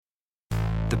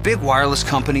The big wireless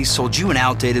companies sold you an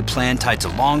outdated plan tied to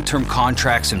long-term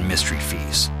contracts and mystery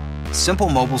fees. Simple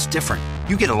Mobile's different.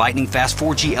 You get a lightning-fast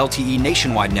 4G LTE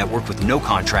nationwide network with no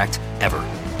contract, ever.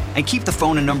 And keep the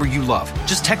phone and number you love.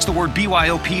 Just text the word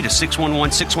BYOP to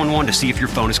 611-611 to see if your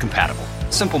phone is compatible.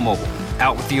 Simple Mobile.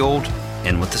 Out with the old,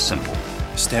 in with the simple.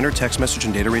 Standard text message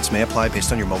and data rates may apply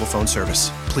based on your mobile phone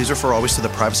service. Please refer always to the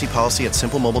privacy policy at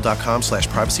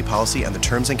simplemobile.com/privacy policy and the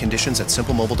terms and conditions at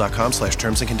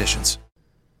simplemobile.com/terms and conditions.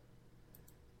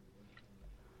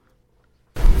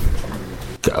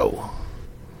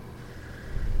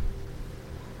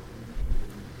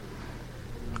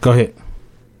 Go ahead.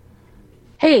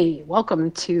 Hey,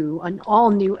 welcome to an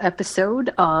all-new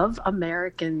episode of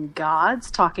American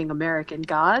Gods, Talking American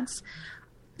Gods.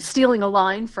 Stealing a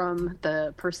line from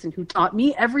the person who taught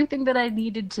me everything that I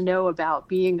needed to know about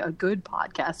being a good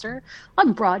podcaster.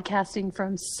 I'm broadcasting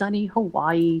from sunny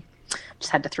Hawaii.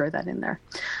 Just had to throw that in there.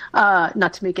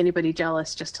 Not to make anybody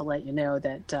jealous, just to let you know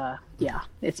that,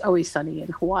 it's always sunny in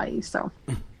Hawaii. So,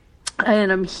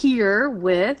 and I'm here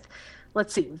with,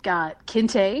 let's see, we've got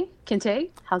Kinte. Kinte,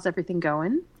 how's everything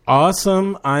going?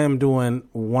 Awesome. I am doing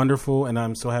wonderful, and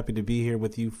I'm so happy to be here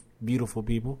with you beautiful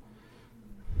people.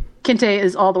 Kinte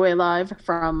is all the way live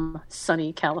from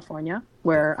sunny California,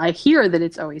 where I hear that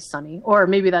it's always sunny. Or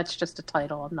maybe that's just a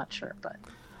title. I'm not sure, but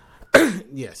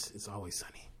yes, it's always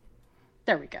sunny.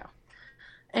 There we go.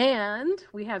 And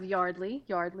we have Yardley.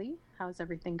 Yardley, how's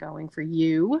everything going for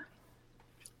you?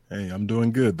 Hey, I'm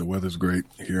doing good. The weather's great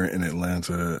here in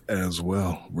Atlanta as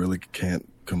well. Really can't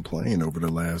complain over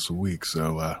the last week.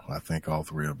 So I think all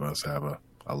three of us have a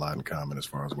lot in common as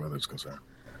far as weather's concerned.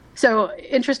 So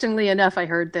interestingly enough, I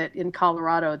heard that in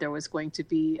Colorado there was going to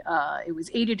be, it was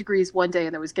 80 degrees one day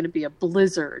and there was going to be a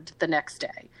blizzard the next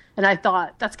day. And I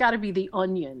thought, that's got to be the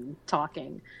Onion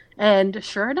talking. And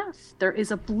sure enough, there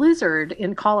is a blizzard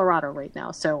in Colorado right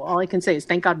now. So all I can say is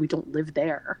thank God we don't live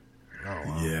there. Oh,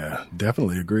 wow. Yeah,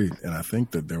 definitely agreed. And I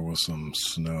think that there was some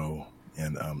snow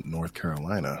in North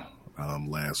Carolina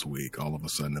last week. All of a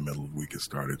sudden, in the middle of the week, it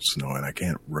started snowing. I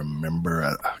can't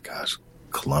remember,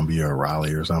 Columbia or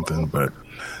Raleigh or something, but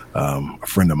a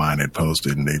friend of mine had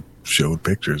posted and they showed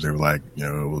pictures. They were like,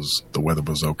 the weather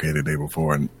was okay the day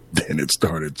before and then it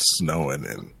started snowing.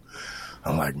 And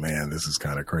I'm like, man, this is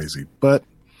kind of crazy. But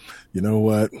you know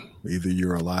what? Either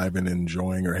you're alive and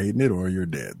enjoying or hating it or you're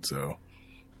dead. So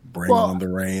bring on the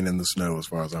rain and the snow as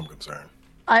far as I'm concerned.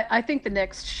 I think the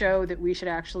next show that we should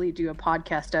actually do a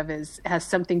podcast of has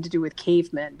something to do with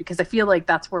cavemen, because I feel like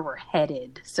that's where we're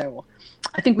headed. So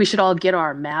I think we should all get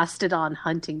our mastodon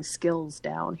hunting skills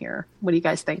down here. What do you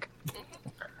guys think?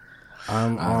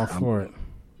 I'm all for it.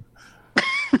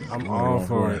 I'm all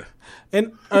for it.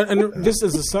 And just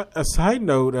as a side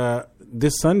note,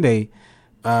 this Sunday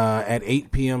at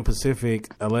 8 p.m.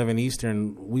 Pacific, 11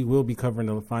 Eastern, we will be covering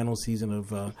the final season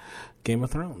of Game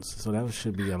of Thrones. So that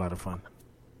should be a lot of fun.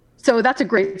 So that's a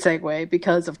great segue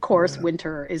because, of course,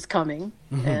 winter is coming,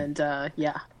 and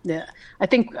yeah. I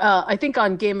think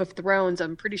on Game of Thrones,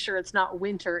 I'm pretty sure it's not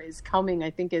winter is coming.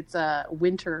 I think it's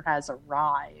winter has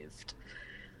arrived.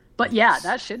 But yeah,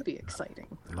 that should be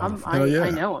exciting.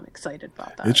 I know I'm excited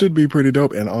about that. It should be pretty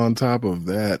dope. And on top of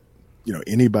that,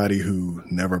 anybody who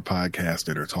never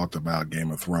podcasted or talked about Game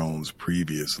of Thrones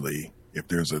previously, if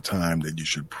there's a time that you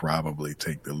should probably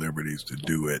take the liberties to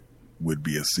do it, would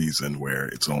be a season where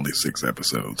it's only 6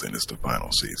 episodes and it's the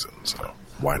final season. So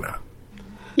why not?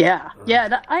 Yeah.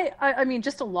 I mean,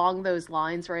 just along those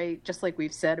lines, right? Just like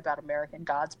we've said about American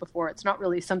Gods before, it's not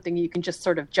really something you can just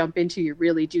sort of jump into. You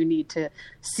really do need to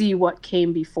see what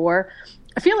came before.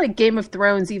 I feel like Game of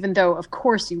Thrones, even though, of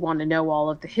course, you want to know all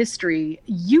of the history,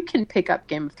 you can pick up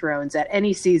Game of Thrones at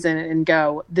any season and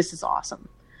go, this is awesome.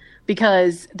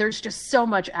 Because there's just so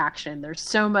much action. There's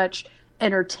so much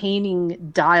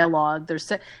entertaining dialogue.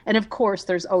 And of course,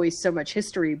 there's always so much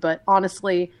history. But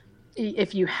honestly,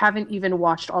 if you haven't even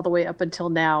watched all the way up until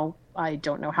now, I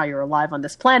don't know how you're alive on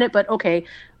this planet, but okay,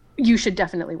 you should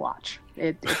definitely watch.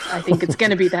 I think it's going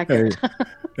to be that good.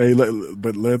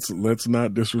 But let's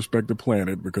not disrespect the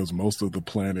planet, because most of the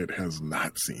planet has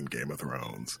not seen Game of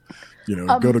Thrones. So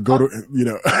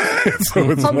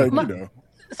it's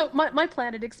So my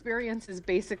planet experience is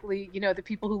basically, the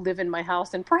people who live in my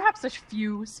house and perhaps a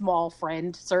few small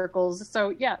friend circles. So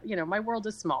yeah, my world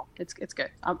is small. It's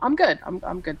good. I'm good.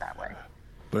 I'm good that way.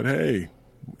 But hey,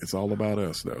 it's all about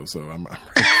us though. So I'm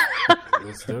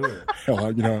Let's do it.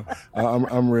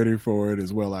 I'm ready for it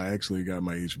as well. I actually got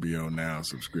my HBO Now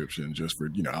subscription just for,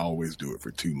 I always do it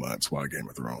for 2 months while Game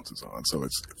of Thrones is on. So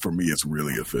for me, it's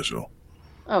really official.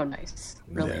 Oh, nice.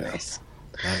 Really nice.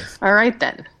 Nice. All right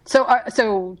then.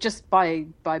 So just by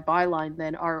byline,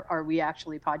 then are we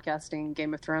actually podcasting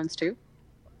Game of Thrones too?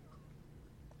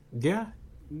 Yeah.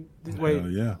 Wait.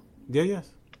 Yeah. Yeah. Yes.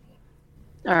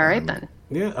 All right then.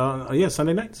 Yeah. Yeah.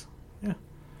 Sunday nights. Yeah.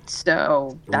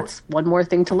 So that's one more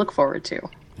thing to look forward to.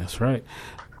 That's right.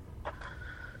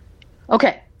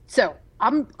 Okay. So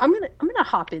I'm gonna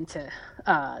hop into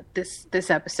this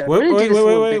episode.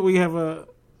 Wait. We have a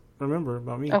remember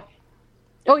about me.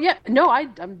 Oh yeah, no, I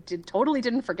totally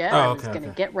didn't forget. I was going to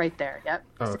get right there. Yep.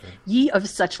 Oh, okay. Ye of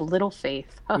such little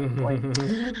faith. Oh boy.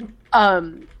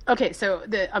 Okay, so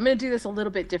I'm going to do this a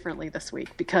little bit differently this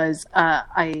week because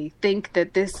I think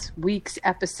that this week's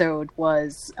episode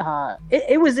was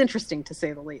it was interesting to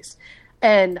say the least.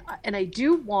 And I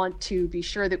do want to be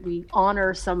sure that we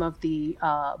honor some of the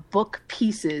book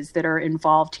pieces that are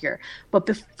involved here. But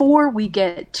before we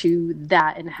get to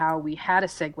that and how we had a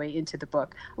segue into the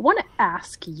book, I want to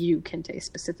ask you, Kente,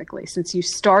 specifically, since you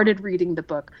started reading the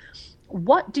book,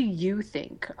 what do you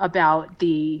think about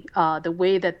the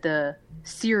way that the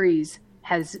series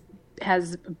has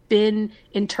been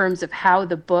in terms of how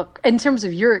the book, in terms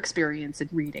of your experience in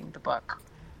reading the book?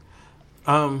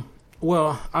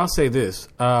 Well, I'll say this.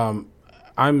 I'm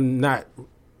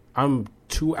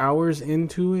 2 hours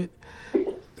into it.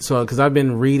 So, cause I've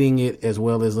been reading it as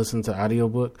well as listening to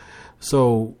audiobook.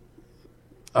 So,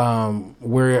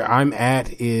 where I'm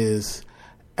at is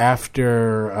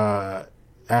after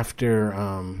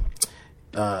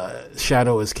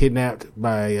Shadow is kidnapped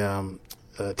by,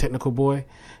 Technical Boy,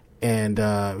 and,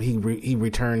 he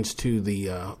returns to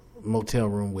the, motel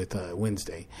room with,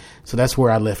 Wednesday. So that's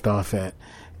where I left off at.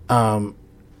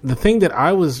 The thing that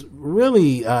I was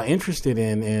really interested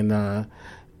in,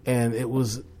 and it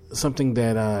was something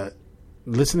that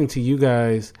listening to you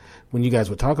guys when you guys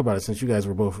would talk about it, since you guys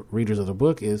were both readers of the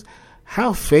book, is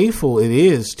how faithful it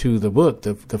is to the book.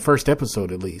 The first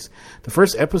episode, at least, the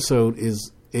first episode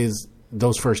is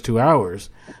those first 2 hours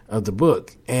of the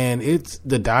book, and it's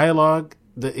the dialogue,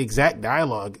 the exact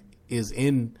dialogue is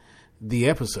in the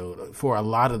episode for a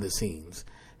lot of the scenes.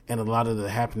 And a lot of the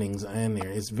happenings in there,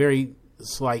 it's very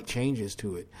slight changes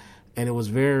to it, and it was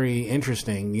very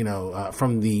interesting. You know,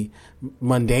 from the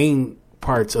mundane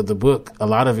parts of the book, a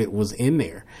lot of it was in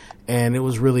there, and it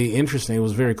was really interesting. It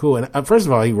was very cool. And first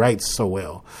of all, he writes so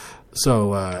well,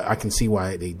 so I can see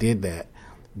why they did that.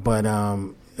 But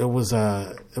it was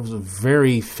a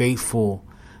very faithful,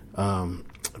 almost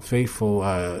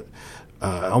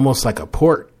like a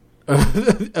port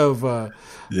of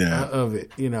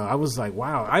it. You know, I was like,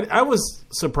 wow. I was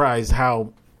surprised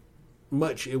how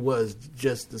much it was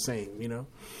just the same, you know?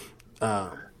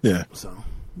 Yeah. So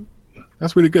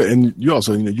that's pretty good. And you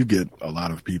also, you get a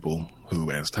lot of people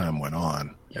who, as time went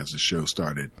on, as the show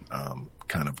started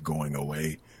kind of going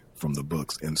away from the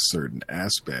books in certain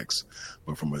aspects,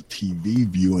 but from a TV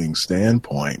viewing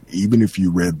standpoint, even if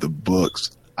you read the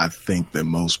books, I think that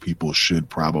most people should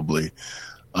probably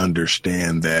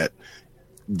understand that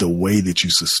the way that you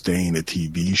sustain a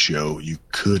TV show, you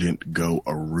couldn't go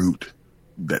a route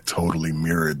that totally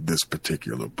mirrored this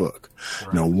particular book.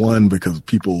 Right. One, because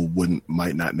people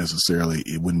might not necessarily,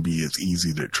 it wouldn't be as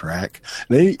easy to track.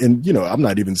 And I'm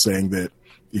not even saying that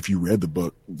if you read the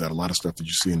book, that a lot of stuff that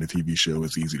you see in the TV show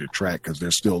is easy to track, because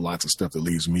there's still lots of stuff that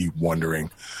leaves me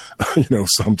wondering,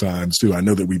 sometimes too. I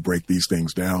know that we break these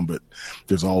things down, but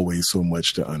there's always so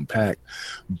much to unpack.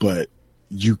 But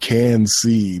you can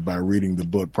see by reading the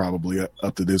book, probably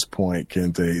up to this point,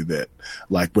 Kente, that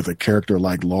like with a character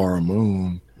like Laura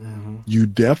Moon, you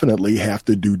definitely have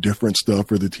to do different stuff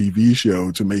for the TV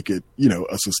show to make it,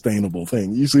 a sustainable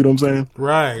thing. You see what I'm saying?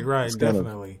 Right.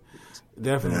 Definitely.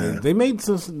 Yeah. They made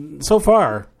so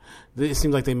far, it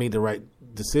seems like they made the right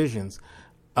decisions.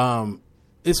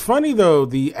 It's funny though,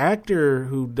 the actor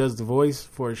who does the voice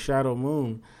for Shadow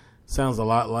Moon sounds a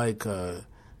lot like,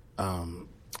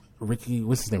 Ricky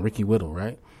Whittle,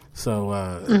 right? So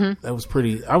that was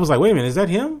pretty. I was like, wait a minute, is that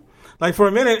him? Like for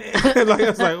a minute, like I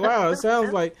was like, wow, it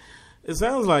sounds like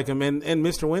him. And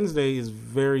Mr. Wednesday is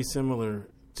very similar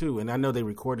too. And I know they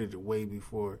recorded it way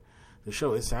before the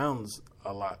show. It sounds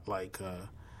a lot like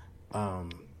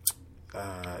Ian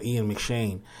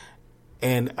McShane.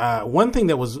 And one thing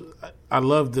that was, I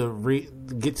love to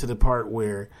get to the part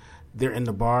where they're in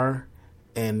the bar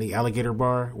and the alligator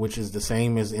bar, which is the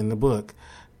same as in the book.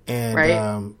 And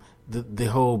right. The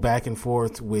whole back and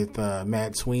forth with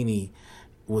Matt Sweeney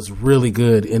was really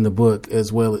good in the book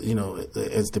as well,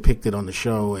 as depicted on the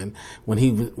show. And when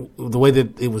the way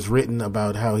that it was written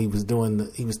about how he was throwing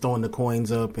the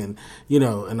coins up and,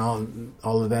 and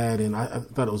all of that. And I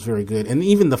thought it was very good. And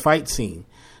even the fight scene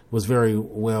was very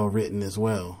well written as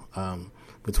well.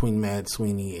 between Mad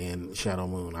Sweeney and Shadow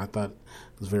Moon. I thought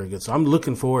it was very good. So I'm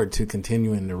looking forward to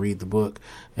continuing to read the book,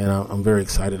 and I'm very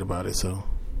excited about it. So,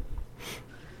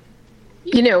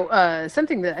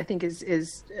 something that I think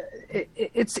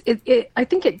I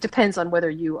think it depends on whether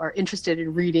you are interested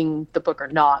in reading the book or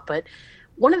not. But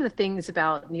one of the things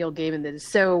about Neil Gaiman that is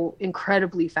so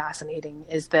incredibly fascinating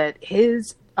is that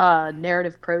his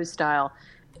narrative prose style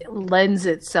lends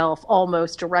itself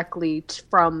almost directly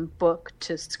from book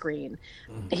to screen.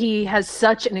 He has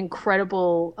such an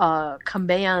incredible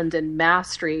command and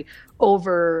mastery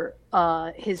over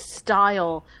his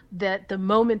style that the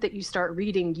moment that you start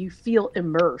reading, you feel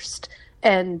immersed.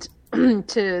 And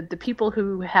to the people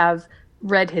who have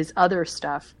read his other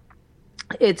stuff,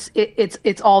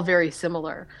 it's all very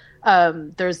similar.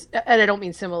 And I don't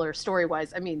mean similar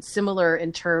story-wise, I mean similar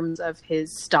in terms of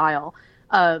his style.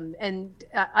 And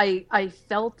I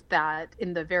felt that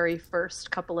in the very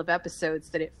first couple of episodes,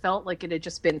 that it felt like it had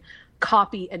just been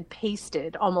copy and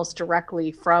pasted almost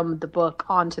directly from the book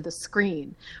onto the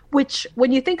screen, which,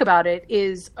 when you think about it,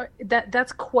 is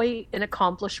that's quite an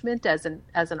accomplishment as an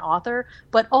author.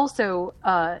 But also,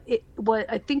 what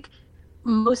I think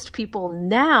most people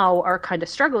now are kind of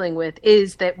struggling with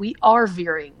is that we are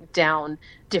veering down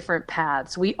different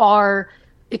paths. We are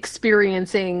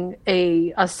experiencing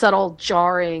a subtle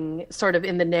jarring sort of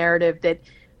in the narrative that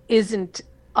isn't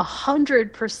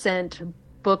 100%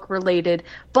 book related,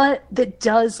 but that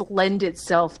does lend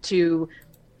itself to,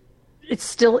 it's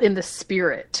still in the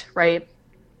spirit, right?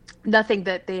 Nothing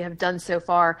that they have done so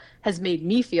far has made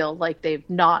me feel like they've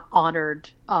not honored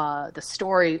the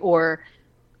story or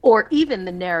even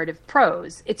the narrative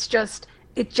prose. It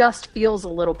just feels a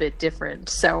little bit different.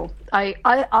 So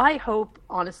I hope,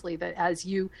 honestly, that as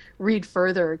you read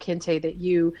further, Kente, that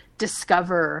you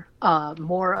discover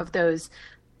more of those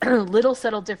little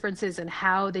subtle differences and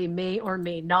how they may or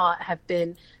may not have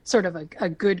been sort of a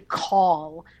good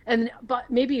call. But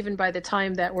maybe even by the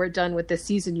time that we're done with this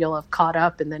season, you'll have caught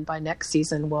up, and then by next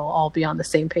season, we'll all be on the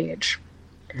same page.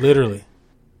 Literally.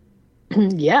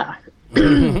 Yeah.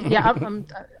 Yeah,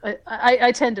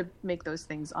 I tend to make those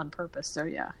things on purpose. So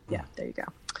yeah, there you go.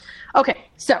 Okay,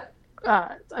 so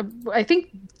I think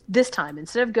this time,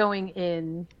 instead of going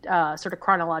in sort of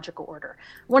chronological order,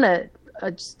 I want to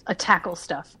tackle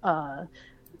stuff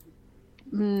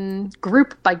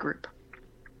group by group.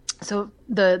 So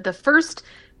the first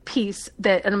piece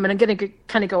that, and I'm going to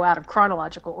kind of go out of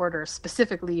chronological order,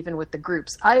 specifically even with the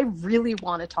groups. I really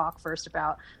want to talk first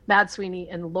about Mad Sweeney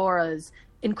and Laura's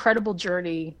incredible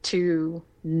journey to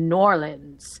New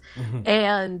Orleans. Mm-hmm.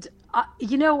 And,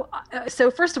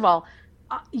 so first of all,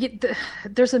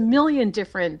 there's a million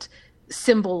different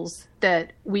symbols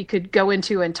that we could go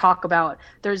into and talk about.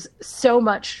 There's so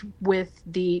much with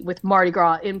Mardi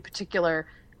Gras in particular,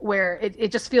 where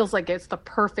it just feels like it's the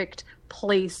perfect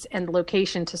place and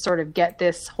location to sort of get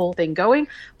this whole thing going.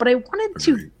 But I wanted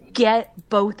to get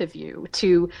both of you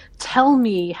to tell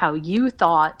me how you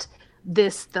thought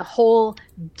the whole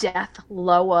Death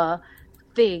Loa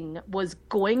thing was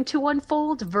going to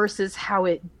unfold versus how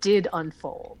it did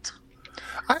unfold.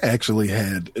 I actually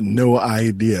had no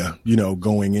idea,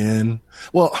 going in.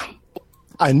 Well,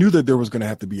 I knew that there was going to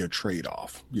have to be a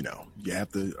trade-off. You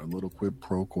have to, a little quid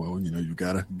pro quo, you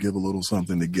got to give a little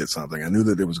something to get something. I knew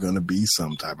that there was going to be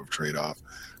some type of trade-off.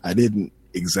 I didn't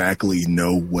exactly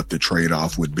know what the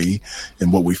trade-off would be.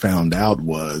 And what we found out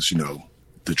was,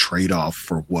 the trade-off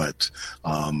for what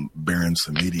Baron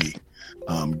Samedi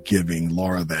giving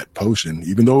Laura that potion,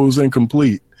 even though it was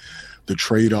incomplete, the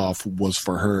trade-off was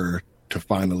for her to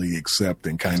finally accept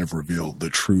and kind of reveal the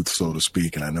truth, so to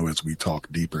speak. And I know as we talk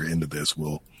deeper into this,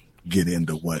 we'll get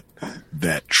into what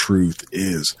that truth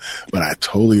is. But I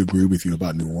totally agree with you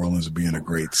about New Orleans being a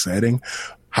great setting.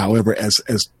 However, as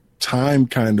time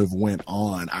kind of went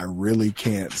on, I really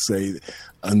can't say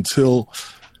until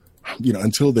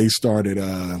she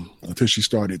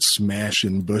started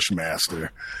smashing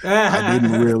Bushmaster, I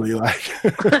didn't really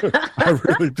I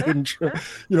really didn't,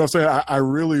 I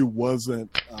really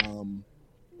wasn't,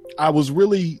 I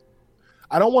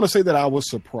don't want to say that I was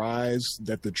surprised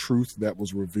that the truth that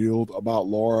was revealed about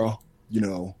Laura,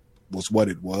 was what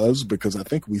it was, because I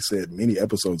think we said many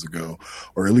episodes ago,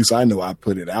 or at least I know I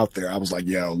put it out there. I was like,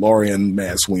 yeah, Laura and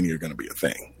Mad Sweeney are going to be a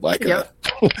thing.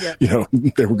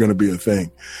 They were going to be a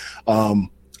thing.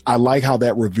 I like how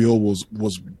that reveal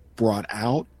was brought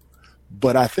out,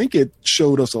 but I think it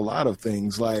showed us a lot of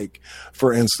things. Like,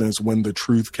 for instance, when the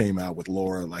truth came out with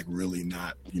Laura, like really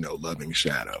not, loving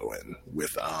Shadow, and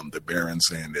with the Baron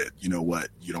saying that, you know what,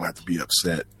 you don't have to be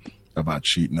upset about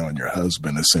cheating on your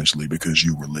husband, essentially, because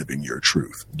you were living your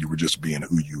truth. You were just being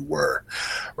who you were.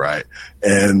 Right.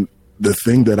 And the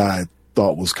thing that I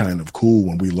thought was kind of cool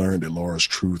when we learned that Laura's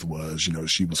truth was,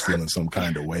 she was feeling some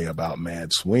kind of way about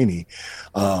Mad Sweeney.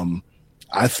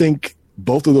 I think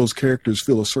both of those characters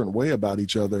feel a certain way about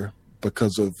each other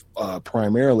because of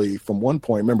primarily from one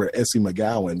point, remember Essie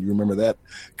McGowan, you remember that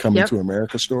Coming to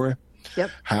America story?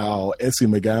 Yep. How Essie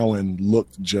McGowan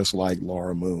looked just like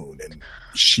Laura Moon, and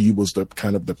she was the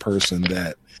kind of the person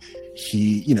that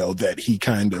he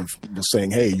kind of was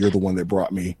saying, hey, you're the one that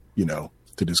brought me,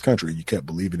 to this country. You kept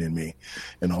believing in me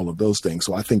and all of those things.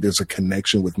 So I think there's a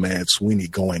connection with Mad Sweeney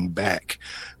going back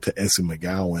to Essie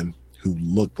McGowan, who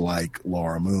looked like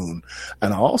Laura Moon.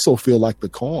 And I also feel like the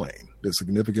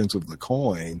significance of the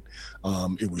coin,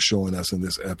 it was showing us in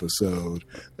this episode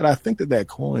that I think that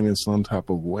coin in some type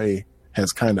of way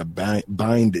has kind of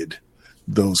binded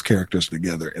those characters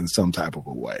together in some type of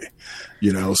a way,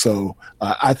 so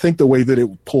I think the way that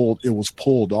it was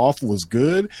pulled off was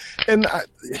good. And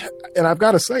I've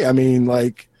got to say, I mean,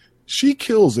 like, she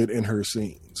kills it in her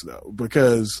scenes though,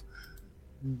 because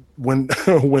when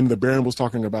the Baron was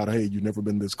talking about, hey, you've never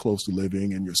been this close to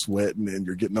living and you're sweating and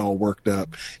you're getting all worked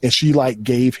up, and she like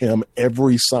gave him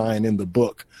every sign in the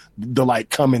book, the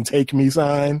like come and take me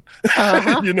sign.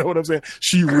 You know what I'm saying?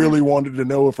 She really wanted to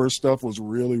know if her stuff was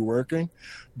really working.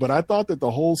 But I thought that the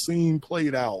whole scene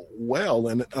played out well.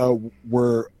 And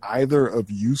were either of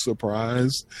you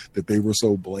surprised that they were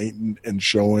so blatant and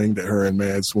showing that her and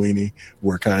Mad Sweeney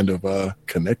were kind of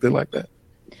connected like that?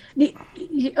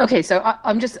 Okay, so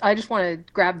I just want to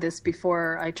grab this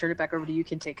before I turn it back over to you,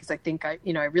 Kinte, because I think I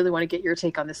really want to get your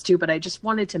take on this too. But I just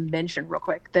wanted to mention real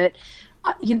quick that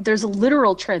there's a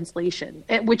literal translation,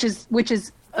 which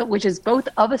is both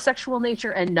of a sexual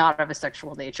nature and not of a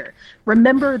sexual nature.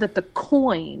 Remember that the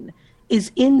coin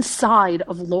is inside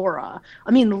of Laura.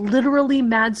 I mean, literally,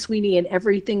 Mad Sweeney and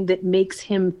everything that makes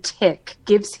him tick,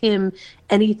 gives him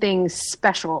anything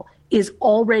special, is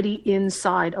already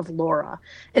inside of Laura.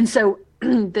 And so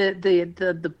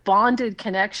the bonded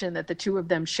connection that the two of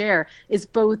them share is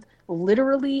both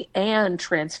literally and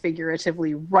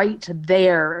transfiguratively right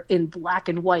there in black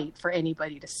and white for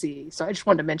anybody to see. So I just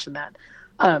wanted to mention that.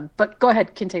 But go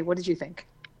ahead, Kinte, what did you think?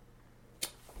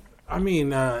 I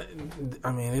mean,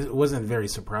 it wasn't very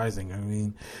surprising. I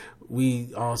mean,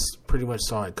 we all pretty much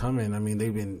saw it coming. I mean,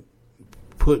 they've been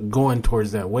going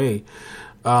towards that way.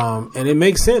 And it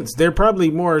makes sense. They're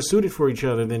probably more suited for each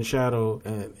other than Shadow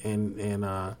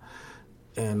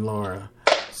and Laura.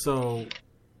 So,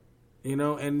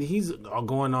 and he's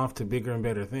going off to bigger and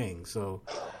better things. So,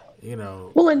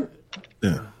 Well,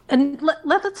 and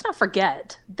let's not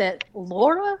forget that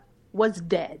Laura was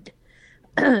dead,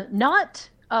 not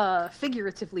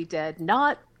figuratively dead,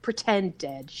 not pretend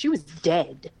dead. She was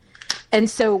dead. And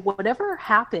so whatever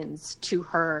happens to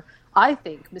her, I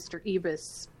think Mr.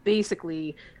 Ebis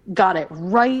basically got it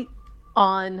right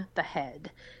on the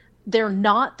head. They're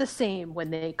not the same when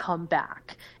they come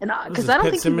back. And because I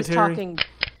don't think he was talking...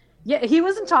 Yeah, he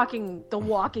wasn't talking The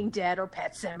Walking Dead or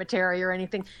Pet Sematary or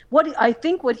anything. I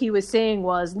think what he was saying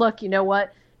was, look, you know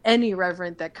what? Any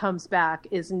Reverend that comes back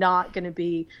is not going to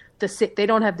be they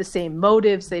don't have the same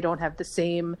motives. They don't have the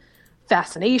same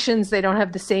fascinations. They don't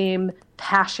have the same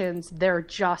passions. They're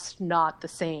just not the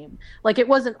same. Like, it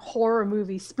wasn't horror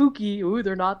movie spooky. Ooh,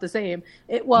 they're not the same.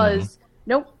 It was,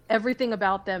 nope, everything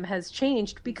about them has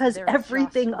changed because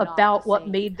everything about what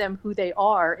made them who they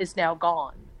are is now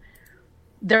gone.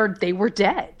 They were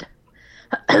dead.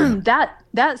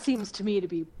 That seems to me to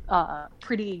be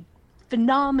pretty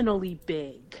phenomenally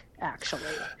big, actually.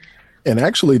 And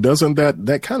actually, doesn't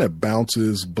that kind of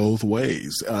bounces both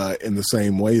ways in the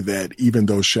same way that even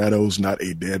though Shadow's not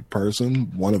a dead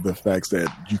person, one of the facts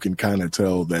that you can kind of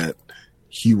tell that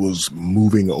he was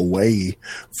moving away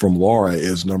from Laura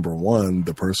is, number one,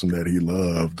 the person that he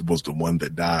loved was the one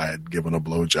that died giving a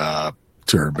blowjob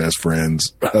to her best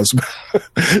friend's husband.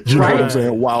 You know what I'm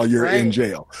saying? While you're in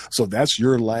jail. So that's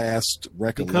your last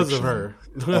recollection. Because of her.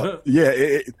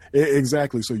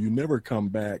 Exactly. So you never come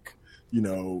back.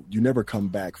 You never come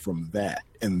back from that.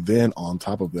 And then on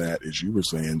top of that, as you were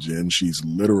saying, Jen, she's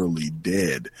literally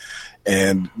dead.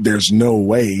 And there's no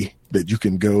way that you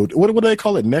can go to, what do they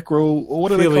call it? What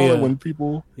do they call it when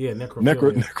people? Yeah,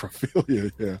 necrophilia.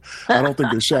 Necrophilia, yeah. I don't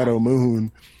think the Shadow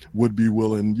Moon would be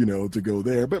willing, to go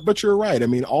there. But you're right. I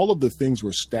mean, all of the things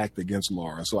were stacked against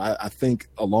Laura. So I think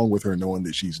along with her knowing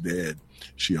that she's dead,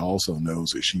 she also knows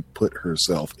that she put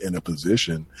herself in a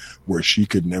position where she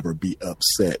could never be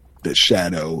upset that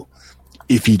Shadow,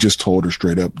 if he just told her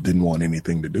straight up, didn't want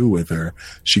anything to do with her.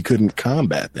 She couldn't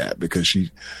combat that because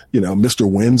she, Mr.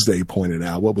 Wednesday pointed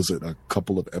out, what was it, a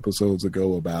couple of episodes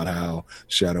ago, about how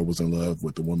Shadow was in love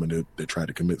with the woman that tried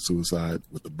to commit suicide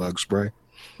with the bug spray.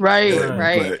 Right.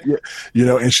 But, yeah, you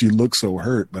know, and she looked so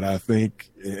hurt, but I think,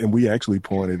 and we actually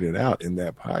pointed it out in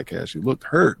that podcast, she looked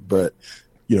hurt, but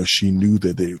you know, she knew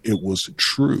that it was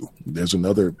true. There's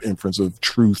another inference of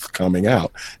truth coming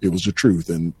out. It was the truth,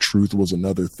 and truth was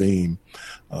another theme,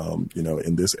 you know,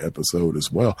 in this episode as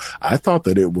well. I thought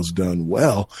that it was done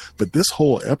well, but this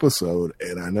whole episode,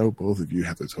 and I know both of you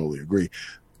have to totally agree,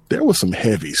 there was some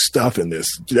heavy stuff in this,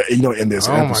 you know, in this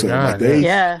episode. My God,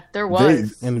 like there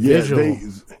was.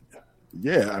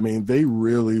 Yeah, I mean, they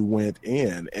really went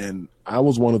in, and I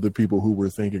was one of the people who were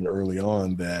thinking early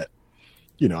on that,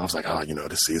 you know, I was like, oh, you know,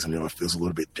 this season, you know, it feels a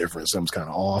little bit different. Something's kind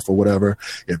of off or whatever.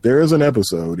 If there is an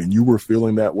episode and you were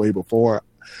feeling that way before,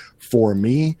 for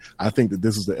me, I think that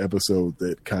this is the episode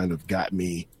that kind of got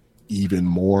me even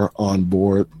more on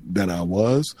board than I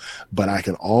was. But I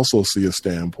can also see a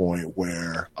standpoint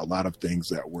where a lot of things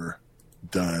that were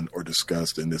done or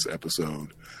discussed in this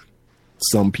episode,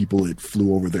 some people, it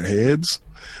flew over their heads.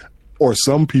 Or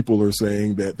some people are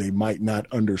saying that they might not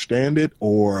understand it,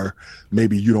 or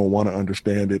maybe you don't want to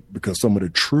understand it because some of the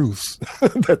truths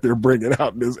that they're bringing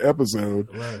out in this episode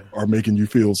are making you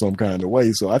feel some kind of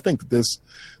way. So I think that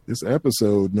this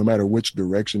episode, no matter which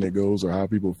direction it goes or how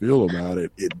people feel about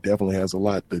it, it definitely has a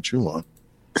lot to chew on.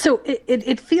 So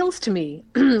it feels to me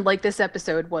like this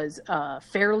episode was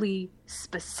fairly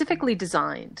specifically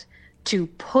designed to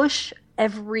push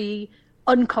every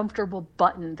uncomfortable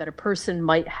button that a person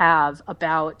might have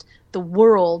about the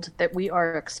world that we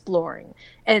are exploring.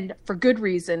 And for good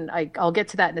reason, I'll get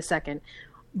to that in a second.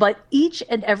 But each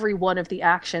and every one of the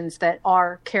actions that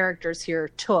our characters here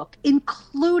took,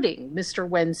 including Mr.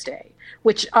 Wednesday,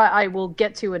 which I will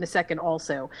get to in a second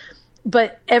also,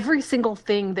 but every single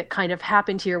thing that kind of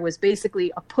happened here was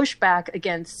basically a pushback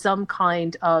against some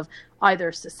kind of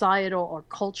either societal or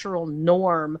cultural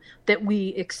norm that we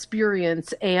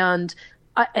experience. And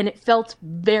it felt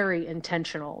very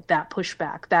intentional, that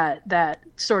pushback, that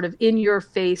sort of in your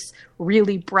face,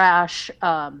 really brash,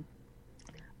 I'm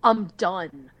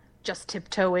done just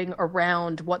tiptoeing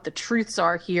around what the truths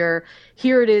are here.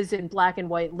 Here it is in black and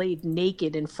white, laid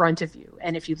naked in front of you.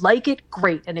 And if you like it,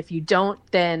 great. And if you don't,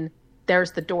 then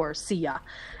there's the door. See ya.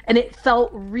 And it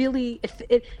felt really,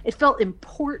 it felt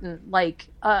important. Like,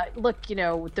 look, you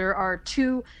know,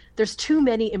 there's too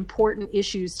many important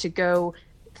issues to go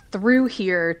through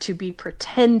here to be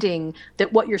pretending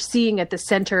that what you're seeing at the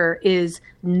center is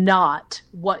not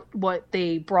what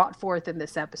they brought forth in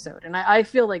this episode. And I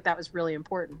feel like that was really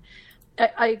important.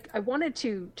 I wanted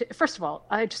to first of all,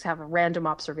 I just have a random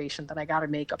observation that I got to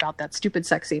make about that stupid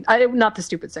sex scene. Not the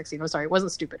stupid sex scene. I'm sorry. It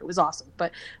wasn't stupid. It was awesome.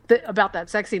 But about that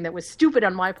sex scene that was stupid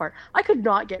on my part, I could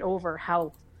not get over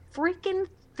how freaking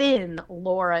thin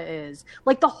Laura is.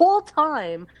 Like the whole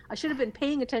time I should have been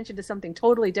paying attention to something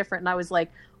totally different. And I was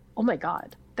like, oh my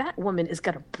God, that woman is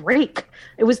going to break.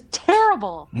 It was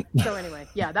terrible. So anyway,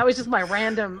 yeah, that was just my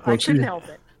random, I couldn't help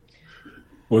it.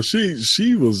 Well,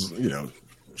 she was, you know,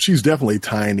 she's definitely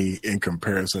tiny in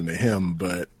comparison to him,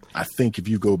 but I think if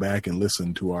you go back and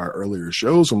listen to our earlier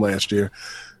shows from last year,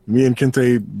 me and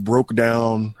Kente broke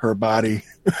down her body.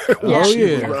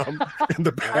 Yeah. In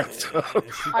the bathtub.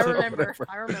 I remember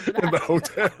that. In the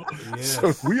hotel. Yes.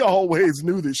 So we always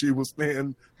knew that she was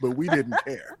thin, but we didn't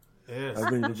care. Yes. I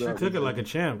think she took it like a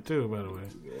champ too, by the way.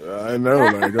 I know,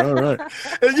 like, all right.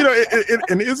 And, you know,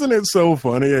 and isn't it so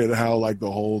funny how, like, the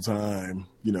whole time,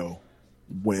 you know,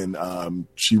 when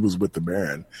she was with the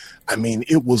Baron, I mean,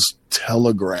 it was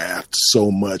telegraphed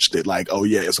so much that, like, oh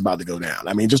yeah, it's about to go down.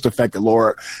 I mean, just the fact that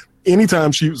Laura,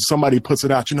 anytime somebody puts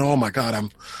it out, you know, oh my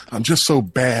God, I'm just so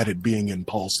bad at being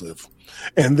impulsive.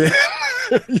 And then,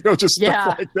 you know, just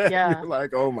stuff like that. Yeah. You're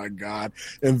like, oh my God.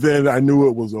 And then I knew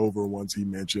it was over once he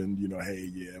mentioned, you know,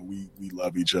 hey, yeah, we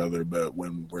love each other, but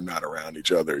when we're not around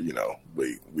each other, you know,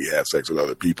 we have sex with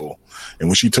other people. And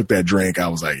when she took that drink, I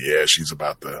was like, yeah, she's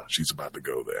about to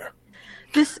go there.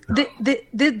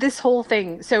 This whole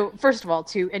thing. So first of all,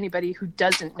 to anybody who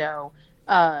doesn't know,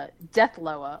 Death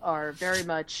Loa are very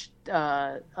much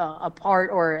a part,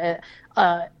 or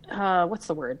what's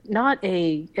the word? Not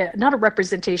a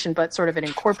representation, but sort of an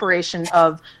incorporation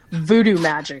of voodoo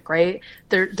magic, right?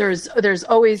 There's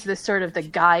always this sort of the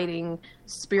guiding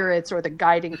spirits or the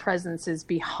guiding presences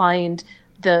behind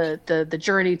the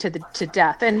journey to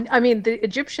death. And I mean, the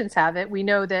Egyptians have it. We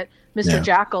know that Mr.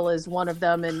 Jackal is one of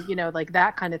them, and you know, like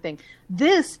that kind of thing.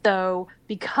 This, though,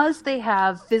 because they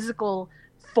have physical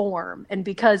form, and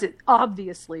because it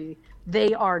obviously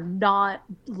they are not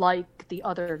like the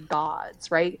other gods,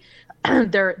 right?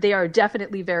 They are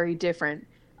definitely very different.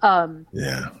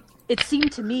 It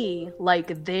seemed to me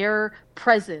like their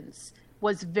presence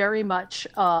was very much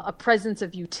a presence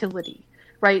of utility,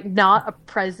 right? Not a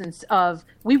presence of,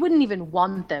 we wouldn't even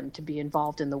want them to be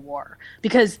involved in the war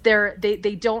because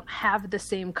they don't have the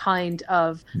same kind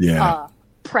of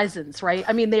presence, right?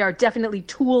 I mean, they are definitely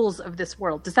tools of this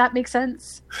world. Does that make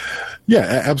sense?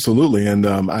 Yeah, absolutely. And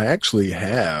I actually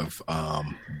have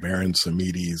Baron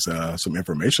Samidi's some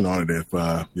information on it. If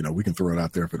we can throw it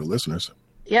out there for the listeners.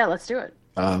 Yeah, let's do it.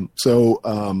 So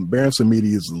Baron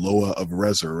Samedi is Loa of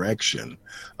Resurrection.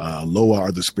 Loa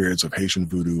are the spirits of Haitian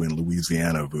voodoo and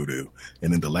Louisiana voodoo.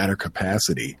 And in the latter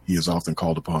capacity, he is often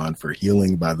called upon for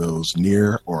healing by those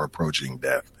near or approaching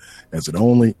death. As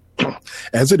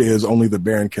it is, only the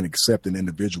Baron can accept an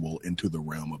individual into the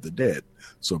realm of the dead.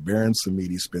 So Baron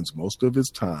Samedi spends most of his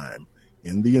time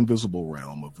in the invisible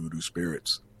realm of voodoo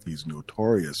spirits. He's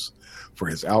notorious for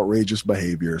his outrageous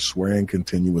behavior, swearing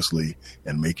continuously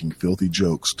and making filthy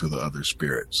jokes to the other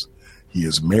spirits. He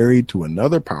is married to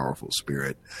another powerful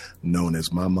spirit known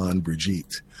as Maman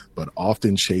Brigitte, but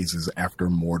often chases after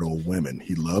mortal women.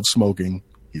 He loves smoking,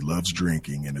 he loves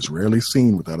drinking, and is rarely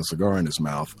seen without a cigar in his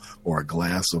mouth or a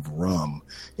glass of rum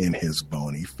in his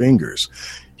bony fingers.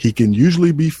 He can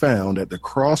usually be found at the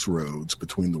crossroads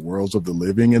between the worlds of the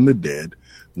living and the dead.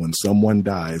 When someone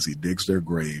dies, he digs their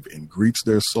grave and greets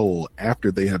their soul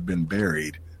after they have been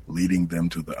buried, leading them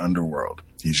to the underworld.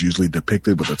 He's usually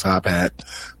depicted with a top hat,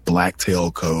 black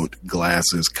tailcoat,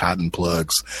 glasses, cotton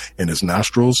plugs, and his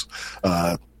nostrils,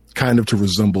 kind of to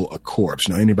resemble a corpse.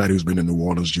 Anybody who's been in New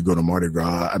Orleans, you go to Mardi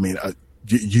Gras, I mean,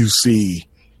 you see,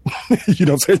 you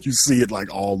know what I'm saying? You see it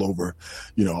like all over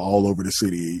the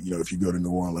city. If you go to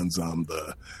New Orleans,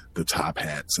 the top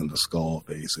hats and the skull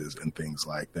faces and things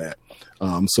like that.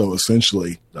 So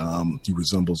essentially, he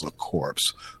resembles a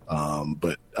corpse,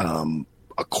 but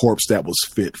a corpse that was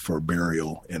fit for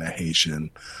burial in a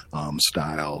Haitian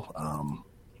style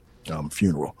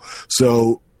funeral.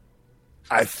 So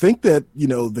I think that,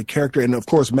 the character, and of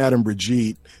course, Madame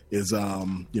Brigitte is,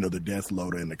 the death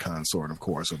loader and the consort, of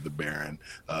course, of the Baron.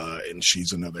 And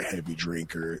she's another heavy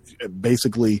drinker.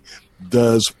 Basically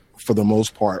does, for the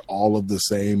most part, all of the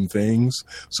same things.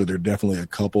 So they're definitely a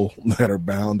couple that are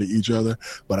bound to each other.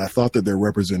 But I thought that their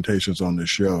representations on the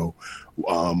show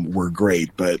were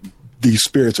great. But these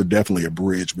spirits are definitely a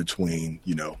bridge between,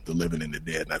 the living and the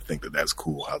dead. And I think that that's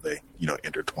cool how they,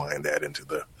 intertwine that into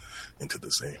the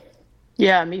scene.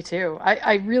 Yeah, me too.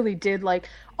 I really did like,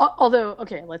 although,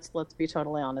 okay, let's be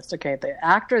totally honest. Okay, the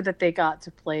actor that they got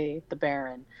to play the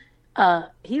Baron,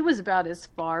 he was about as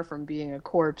far from being a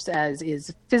corpse as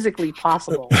is physically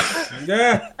possible.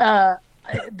 I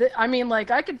mean,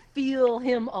 like, I could feel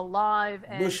him alive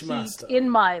and heat in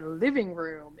my living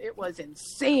room. It was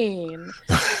insane.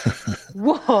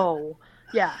 Whoa.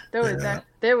 Yeah,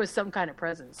 there was some kind of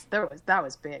presence. That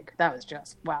was big. That was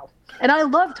just wow. And I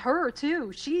loved her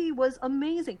too. She was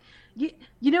amazing.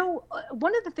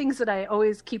 One of the things that I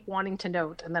always keep wanting to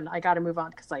note, and then I got to move on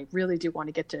because I really do want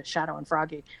to get to Shadow and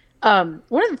Froggy.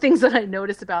 One of the things that I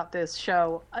noticed about this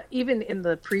show, even in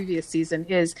the previous season,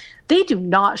 is they do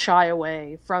not shy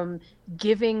away from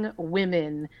giving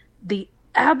women the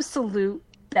absolute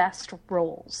best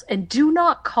roles and do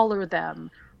not color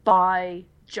them by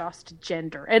just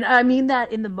gender. And I mean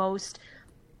that in the most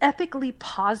ethically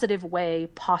positive way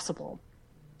possible.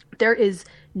 There is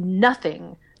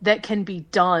nothing that can be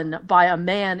done by a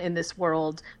man in this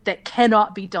world that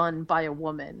cannot be done by a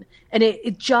woman. And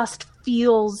it just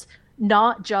feels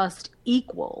not just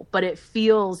equal, but it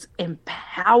feels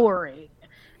empowering.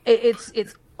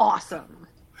 It's awesome.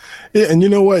 Yeah, and you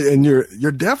know what? And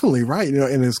you're definitely right.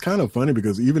 And it's kind of funny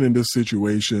because even in this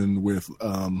situation with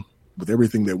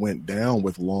everything that went down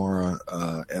with Laura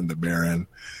and the Baron,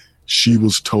 she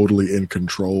was totally in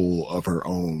control of her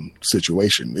own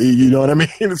situation. You know what I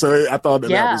mean? So I thought that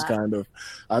was kind of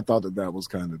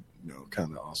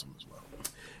awesome as well.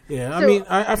 Yeah, I mean,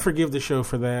 I forgive the show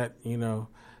for that. No,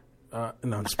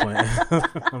 I'm just playing.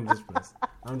 I'm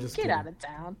just get kidding. Out of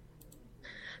town.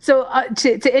 So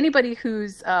to anybody who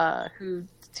is a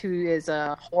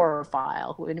horror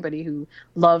file, anybody who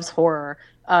loves horror,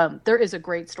 there is a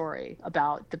great story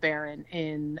about the Baron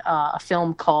in a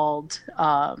film called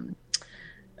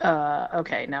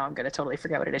okay, now I'm going to totally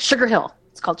forget what it is. Sugar Hill.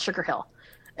 It's called Sugar Hill.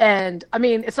 And I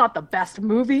mean, it's not the best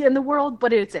movie in the world,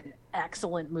 but it's an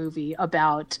excellent movie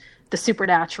about the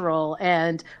supernatural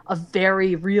and a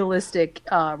very realistic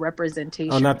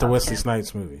representation. Oh, not the Wesley him.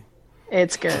 Snipes movie.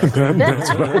 It's good.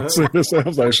 It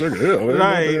sounds like Sugar Hill.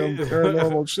 Right.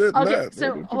 Paranormal shit. Okay,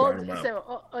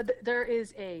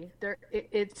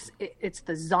 it's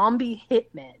the Zombie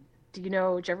Hitmen. Did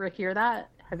you ever hear that?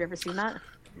 Have you ever seen that?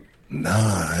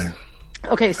 No.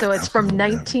 Okay, so it's from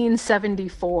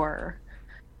 1974.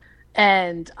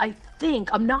 And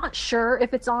I'm not sure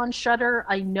if it's on Shudder.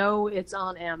 I know it's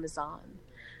on Amazon.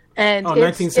 And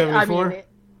 1974.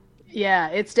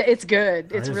 It's good.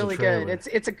 It's Here's really good.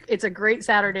 It's a great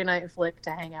Saturday night flick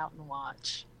to hang out and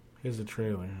watch. Here's the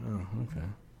trailer. Oh, okay.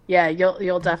 Yeah,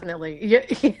 you'll definitely.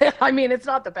 I mean, it's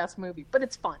not the best movie, but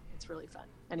it's fun. It's really fun.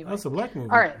 Anyway, that's a black movie.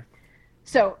 All right.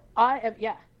 So I am.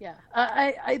 Yeah.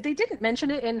 They didn't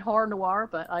mention it in Horror Noir,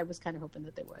 but I was kind of hoping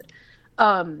that they would.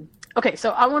 Okay,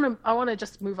 so I want to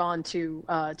just move on to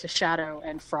Shadow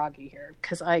and Froggy here,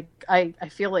 because I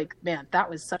feel like, man, that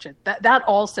was such a that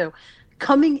also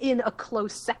coming in a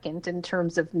close second in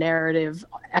terms of narrative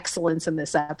excellence in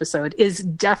this episode is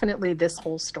definitely this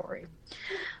whole story.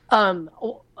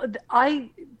 I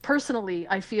personally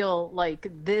feel like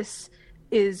this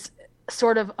is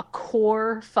sort of a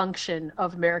core function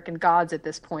of American Gods at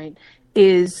this point,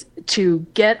 is to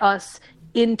get us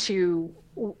into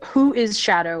who is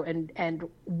Shadow and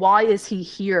why is he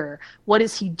here? What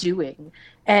is he doing?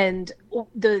 And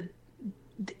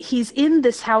he's in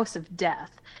this house of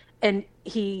death, and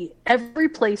every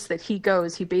place that he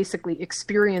goes, he basically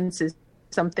experiences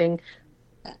something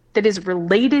that is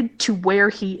related to where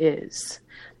he is,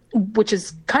 which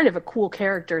is kind of a cool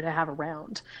character to have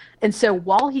around. And so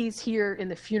while he's here in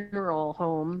the funeral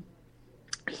home,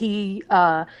 he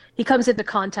comes into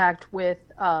contact with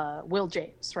Will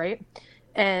James, right?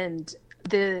 And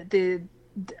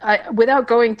without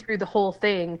going through the whole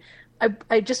thing,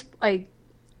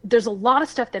 there's a lot of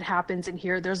stuff that happens in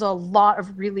here. There's a lot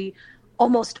of really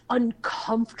almost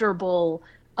uncomfortable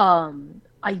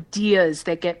ideas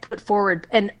that get put forward.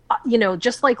 And,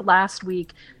 just like last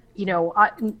week,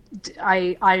 I'm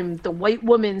the white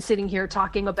woman sitting here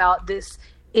talking about this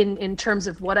in terms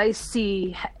of what I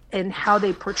see and how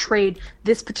they portrayed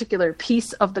this particular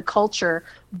piece of the culture.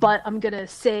 But I'm going to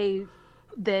say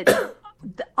that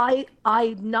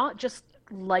I not just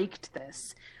liked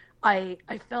this. I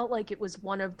felt like it was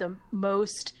one of the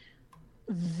most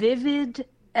vivid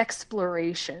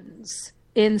explorations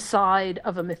inside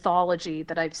of a mythology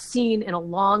that I've seen in a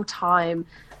long time,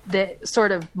 that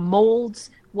sort of molds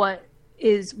what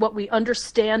we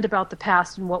understand about the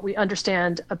past and what we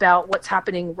understand about what's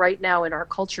happening right now in our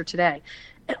culture today.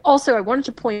 And also, I wanted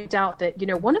to point out that,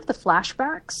 one of the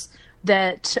flashbacks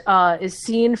that is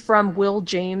seen from Will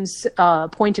James'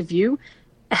 point of view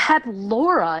had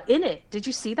Laura in it. Did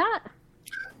you see that?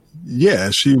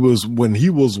 Yeah, she was, when he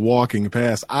was walking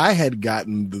past, I had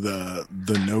gotten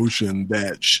the notion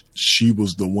that she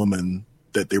was the woman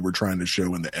that they were trying to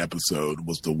show in the episode,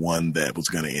 was the one that was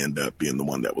going to end up being the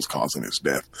one that was causing his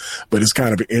death. But it's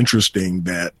kind of interesting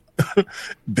that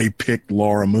they picked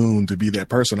Laura Moon to be that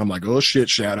person. I'm like, oh shit,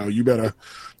 Shadow, you better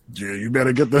get you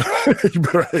better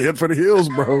head for the hills,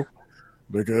 bro.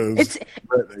 Because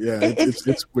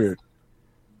it's weird.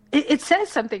 It says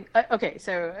something. Okay,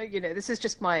 so this is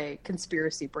just my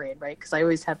conspiracy brain, right? Because I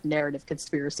always have narrative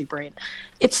conspiracy brain.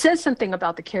 It says something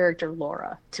about the character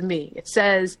Laura to me. It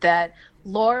says that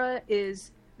Laura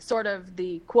is sort of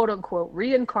the quote unquote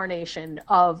reincarnation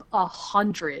of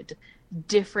 100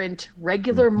 different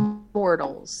regular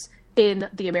mortals in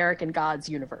the American Gods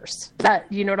universe.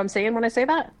 That, you know what I'm saying when I say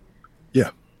that? Yeah.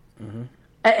 Mm-hmm.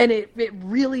 And it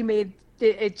really made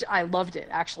it. I loved it,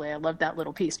 actually. I loved that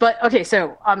little piece. But okay,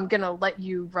 so I'm gonna let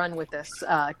you run with this,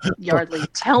 Yardley.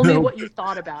 Tell me what you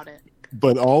thought about it.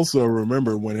 But also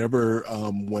remember,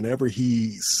 whenever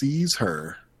he sees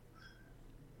her,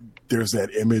 there's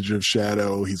that image of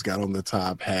Shadow. He's got on the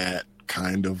top hat,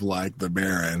 kind of like the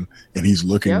Baron, and he's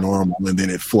looking normal, and then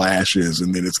it flashes,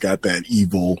 and then it's got that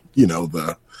evil,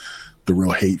 the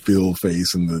real hate-filled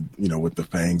face, and the with the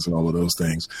fangs and all of those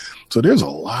things. So there's a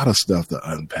lot of stuff to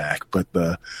unpack, but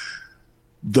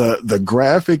the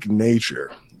graphic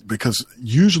nature, because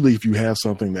usually if you have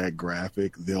something that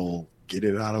graphic, they'll get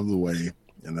it out of the way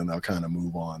and then they'll kind of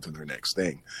move on to their next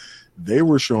thing. They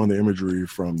were showing the imagery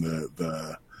from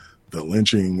the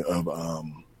lynching of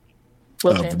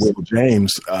Will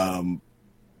James,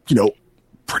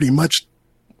 pretty much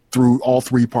through all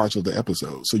three parts of the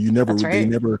episode. So you never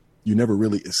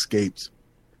really escaped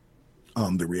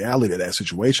the reality of that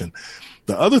situation.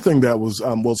 The other thing that was,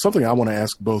 something I want to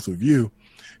ask both of you,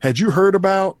 had you heard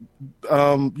about,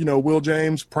 Will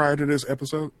James prior to this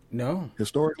episode? No.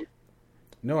 Historically?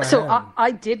 No,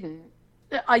 I didn't.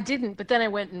 But then I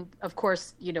went and, of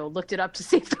course, looked it up to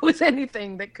see if there was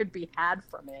anything that could be had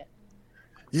from it.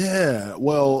 Yeah,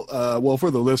 well, for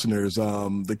the listeners,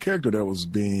 the character that was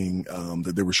being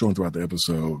that they were showing throughout the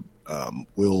episode,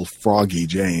 Will Froggy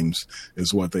James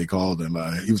is what they called him.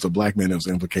 He was a black man that was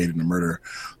implicated in the murder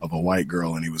of a white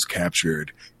girl, and he was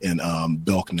captured in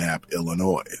Belknap,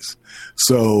 Illinois.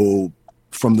 So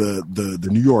from the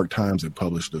New York Times had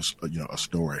published a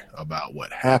story about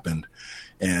what happened,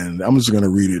 and I'm just going to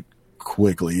read it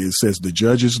quickly. It says the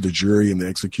judges, the jury, and the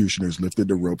executioners lifted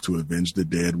the rope to avenge the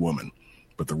dead woman,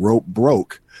 but the rope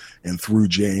broke and threw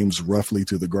James roughly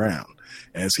to the ground.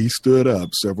 As he stood up,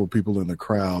 several people in the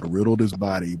crowd riddled his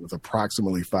body with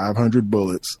approximately 500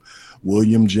 bullets.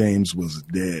 William James was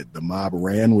dead. The mob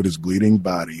ran with his bleeding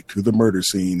body to the murder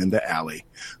scene in the alley.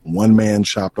 One man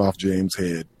chopped off James'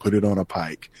 head, put it on a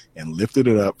pike, and lifted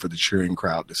it up for the cheering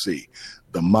crowd to see.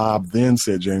 The mob then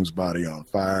set James' body on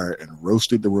fire and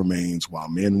roasted the remains while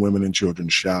men, women, and children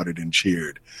shouted and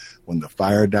cheered. When the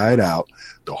fire died out,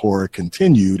 the horror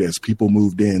continued as people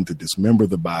moved in to dismember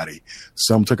the body.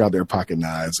 Some took out their pocket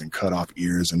knives and cut off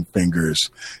ears and fingers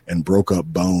and broke up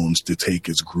bones to take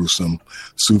as gruesome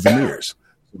souvenirs.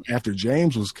 After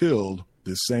James was killed,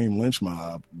 this same lynch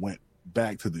mob went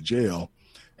back to the jail.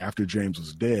 After James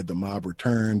was dead, the mob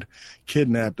returned,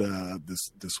 kidnapped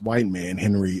this white man,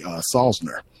 Henry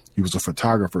Salzner. He was a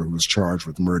photographer who was charged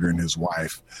with murdering his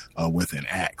wife with an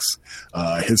axe.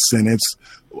 His sentence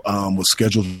was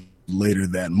scheduled later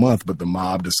that month, but the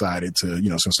mob decided to,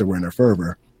 since they were in a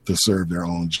fervor, to serve their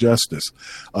own justice.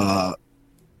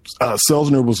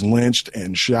 Salzner was lynched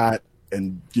and shot,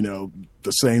 and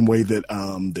the same way that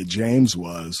that James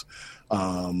was.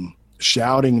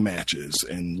 Shouting matches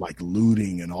and like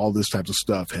looting and all this types of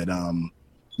stuff had kind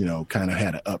of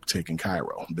had an uptick in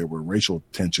Cairo. There were racial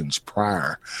tensions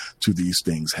prior to these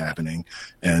things happening.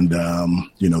 And,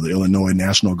 the Illinois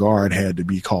National Guard had to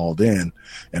be called in,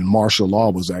 and martial law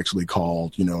was actually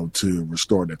called, to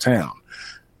restore the town.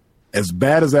 As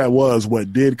bad as that was,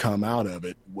 what did come out of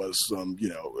it was some,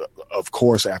 of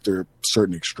course, after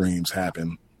certain extremes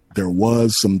happened, there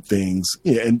was some things,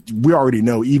 and we already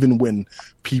know, even when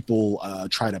people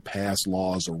try to pass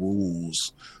laws or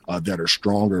rules that are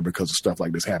stronger because of stuff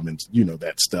like this happens,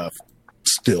 that stuff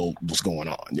still was going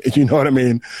on. You know what I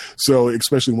mean? So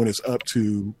especially when it's up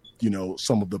to,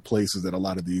 some of the places that a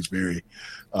lot of these very,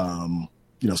 some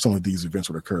of these events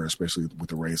would occur, especially with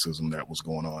the racism that was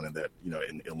going on in that,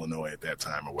 in Illinois at that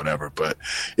time or whatever. But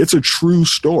it's a true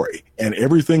story, and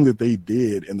everything that they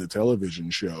did in the television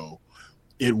show,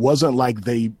 it wasn't like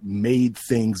they made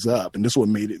things up. And this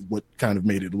is what kind of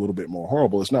made it a little bit more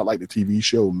horrible. It's not like the TV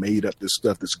show made up this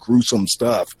stuff, this gruesome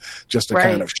stuff, just to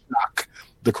kind of shock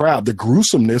the crowd. The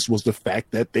gruesomeness was the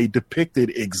fact that they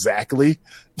depicted exactly,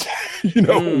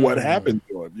 what happened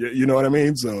to him. You know what I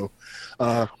mean? So,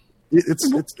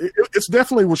 it's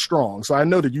definitely was strong. So I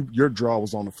know that your jaw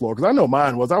was on the floor, because I know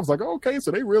mine was. I was like, okay,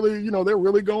 so they really, they're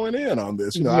really going in on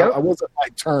this. I wasn't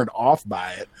like turned off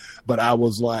by it, but I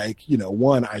was like,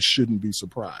 one, I shouldn't be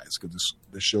surprised because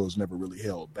this show has never really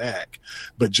held back.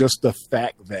 But just the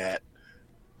fact that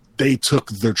they took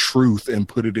the truth and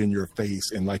put it in your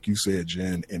face, and like you said,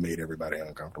 Jen, it made everybody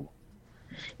uncomfortable.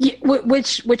 Yeah,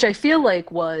 which I feel like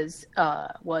was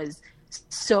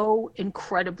so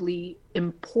incredibly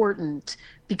important,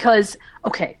 because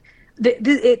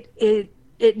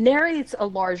it narrates a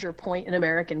larger point in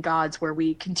American Gods, where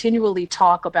we continually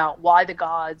talk about why the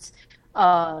gods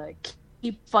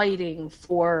keep fighting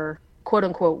for quote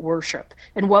unquote worship,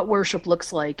 and what worship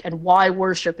looks like, and why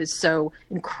worship is so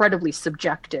incredibly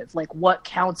subjective. Like, what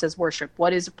counts as worship?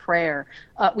 What is a prayer?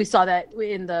 We saw that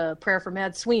in the prayer for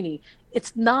Mad Sweeney.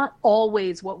 It's not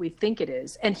always what we think it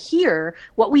is. And here,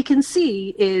 what we can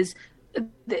see is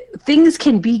things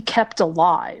can be kept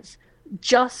alive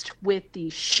just with the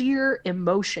sheer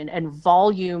emotion and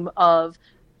volume of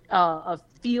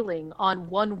feeling on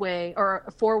one way, or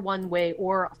for one way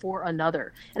or for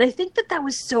another. And I think that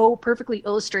was so perfectly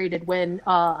illustrated when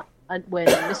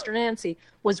Mr. Nancy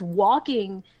was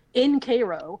walking in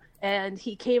Cairo, and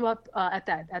he came up at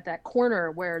that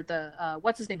corner where the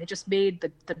what's his name had just made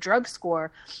the drug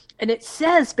score, and it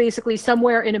says basically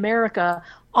somewhere in America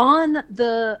on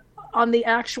the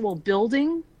actual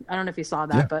building. I don't know if you saw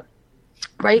that, but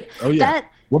right. Oh yeah.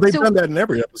 They've done that in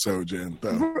every episode, Jen.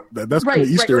 That's right,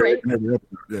 Easter egg in every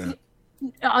episode. Yeah.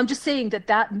 I'm just saying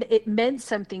that it meant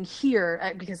something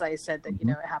here, because I said that,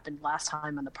 it happened last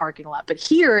time on the parking lot, but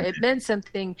here it meant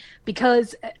something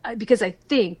because I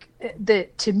think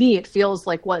that, to me, it feels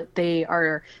like what they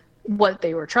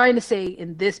were trying to say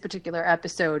in this particular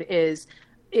episode is,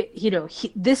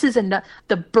 this is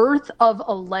the birth of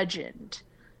a legend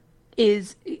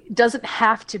doesn't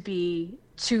have to be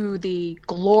to the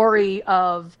glory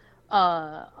of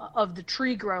the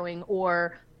tree growing,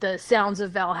 or the sounds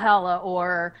of Valhalla,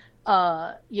 or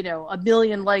a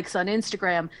million likes on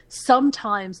Instagram.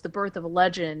 Sometimes the birth of a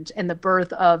legend and the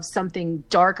birth of something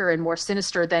darker and more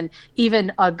sinister than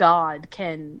even a god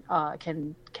can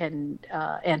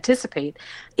anticipate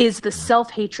is the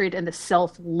self-hatred and the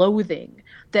self-loathing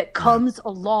that comes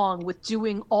along with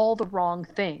doing all the wrong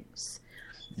things.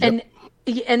 Yep.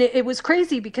 And it was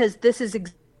crazy because this is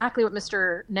exactly what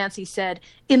Mr. Nancy said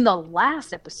in the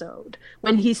last episode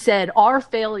when he said our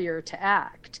failure to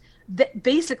act.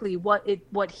 Basically what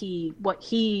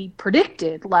he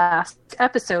predicted last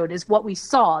episode is what we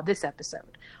saw this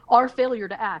episode. Our failure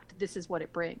to act, this is what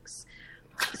it brings.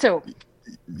 So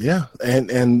yeah,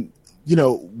 and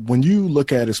when you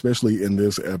look at, especially in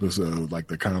this episode, like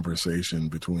the conversation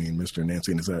between Mr.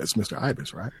 Nancy and it's Mr.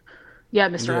 Ibis, right? Yeah,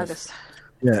 Mr. Ibis.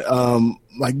 Yeah,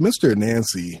 like Mr.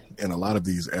 Nancy in a lot of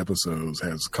these episodes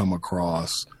has come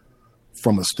across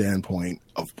from a standpoint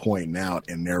of pointing out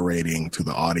and narrating to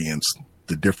the audience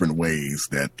the different ways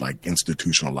that like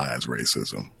institutionalized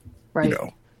racism,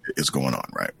 is going on,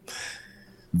 right?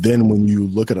 Then when you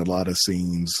look at a lot of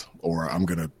scenes, or I'm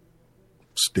going to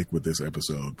stick with this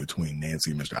episode between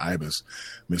Nancy and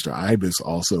Mr. Ibis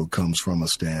also comes from a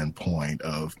standpoint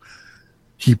of,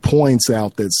 he points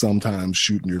out that sometimes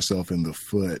shooting yourself in the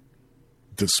foot,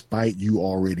 despite you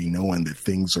already knowing that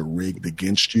things are rigged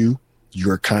against you,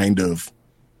 you're kind of,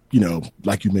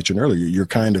 like you mentioned earlier, you're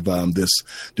kind of this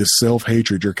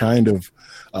self-hatred. You're kind of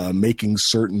making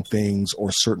certain things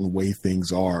or certain way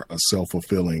things are a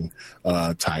self-fulfilling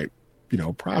type,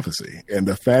 prophecy. And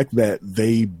the fact that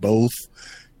they both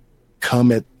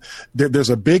come at, there's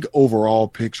a big overall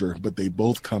picture, but they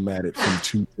both come at it from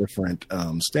two different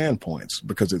standpoints,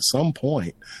 because at some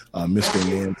point, Mr.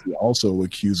 Nancy also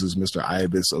accuses Mr.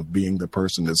 Ibis of being the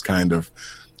person that's kind of,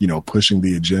 pushing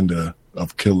the agenda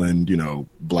of killing,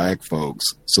 black folks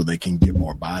so they can get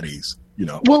more bodies,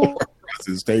 across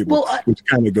his table, which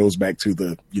kind of goes back to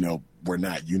the, we're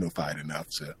not unified enough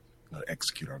to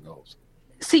execute our goals.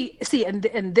 See,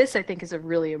 and this I think is a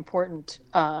really important,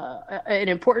 an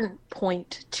important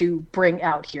point to bring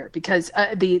out here, because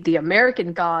the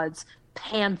American gods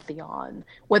pantheon,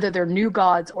 whether they're new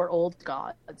gods or old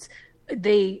gods,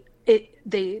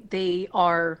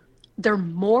 they're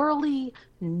morally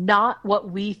not what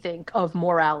we think of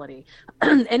morality.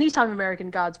 Anytime American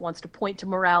gods wants to point to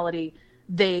morality,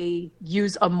 they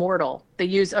use a mortal, they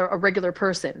use a regular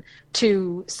person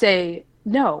to say,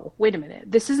 no, wait a minute,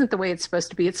 this isn't the way it's supposed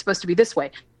to be. It's supposed to be this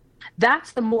way.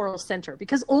 That's the moral center,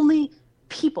 because only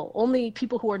people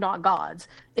who are not gods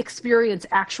experience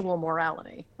actual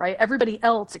morality, right? Everybody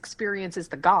else experiences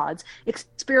the gods,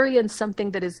 experience something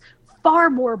that is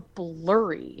far more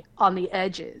blurry on the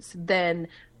edges than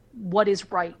what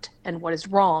is right and what is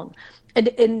wrong. And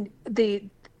the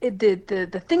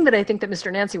thing that I think that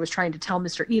Mr. Nancy was trying to tell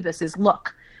Mr. Ibis is,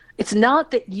 look, it's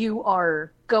not that you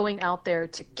are going out there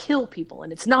to kill people.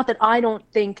 And it's not that I don't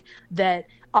think that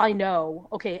I know,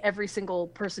 okay, every single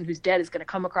person who's dead is going to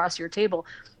come across your table.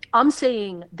 I'm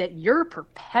saying that you're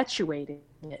perpetuating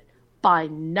it by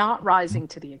not rising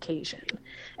to the occasion.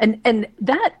 And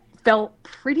that felt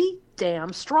pretty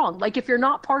damn strong. Like, if you're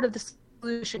not part of the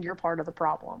solution, you're part of the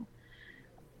problem.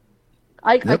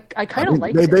 I kind of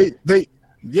like it.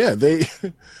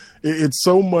 It's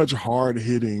so much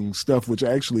hard-hitting stuff, which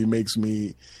actually makes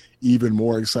me even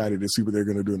more excited to see what they're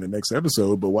going to do in the next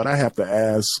episode. But what I have to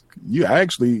ask you, I'm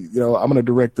going to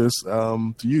direct this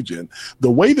to you, Jen.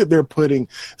 The way that they're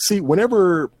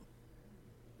whenever,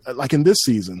 like in this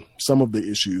season, some of the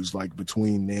issues like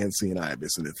between Nancy and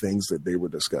Ibis and the things that they were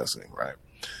discussing, right?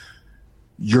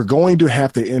 You're going to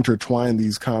have to intertwine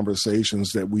these conversations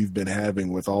that we've been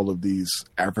having with all of these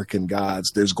African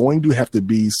gods. There's going to have to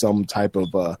be some type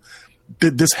of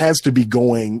this has to be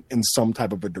going in some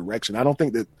type of a direction. I don't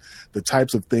think that the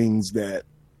types of things that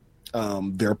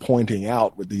they're pointing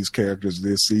out with these characters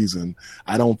this season,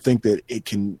 I don't think that it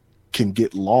can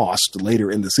get lost later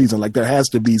in the season. Like, there has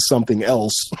to be something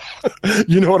else,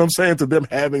 you know what I'm saying, to them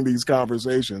having these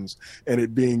conversations and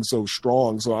it being so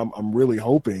strong. So I'm really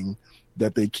hoping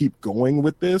that they keep going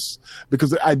with this,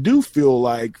 because I do feel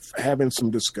like having some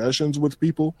discussions with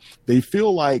people, they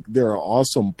feel like there are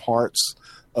awesome parts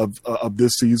of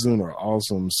this season or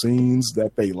awesome scenes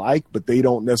that they like, but they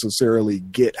don't necessarily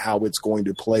get how it's going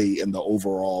to play in the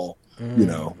overall,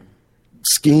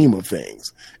 scheme of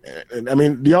things. And I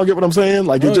mean, do y'all get what I'm saying?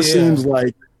 Like, it just seems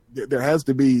like there has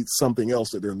to be something else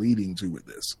that they're leading to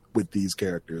with these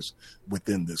characters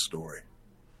within this story.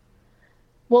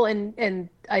 Well, and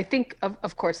I think,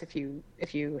 of course, if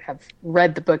you have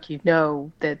read the book, you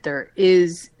know that there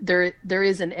is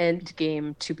an end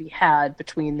game to be had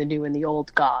between the new and the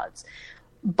old gods.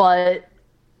 But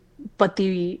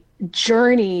the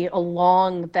journey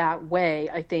along that way,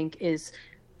 I think, it's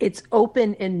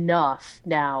open enough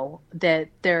now that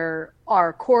there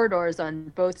are corridors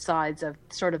on both sides of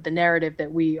sort of the narrative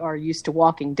that we are used to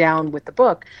walking down with the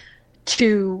book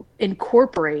to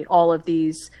incorporate all of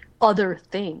these other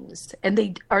things. And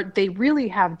they really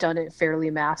have done it fairly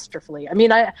masterfully. I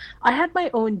mean, I had my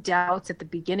own doubts at the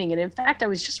beginning. And in fact, I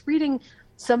was just reading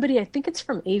somebody, I think it's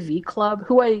from AV Club,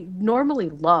 who I normally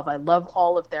love. I love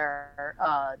all of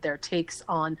their takes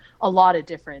on a lot of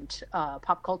different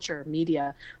pop culture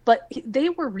media, but they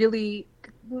were really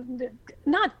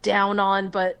not down on,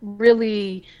 but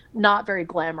really not very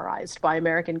glamorized by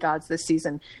American Gods this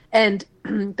season. And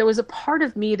there was a part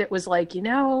of me that was like,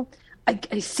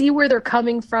 I see where they're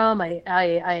coming from.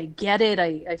 I get it.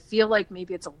 I feel like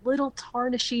maybe it's a little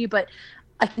tarnishy, but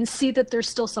I can see that there's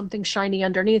still something shiny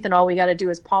underneath, and all we got to do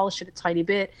is polish it a tiny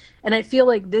bit. And I feel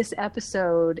like this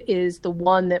episode is the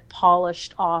one that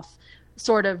polished off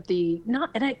sort of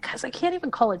because I can't even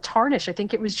call it tarnish. I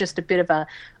think it was just a bit of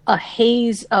a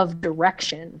haze of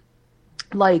direction.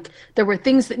 Like there were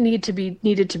things that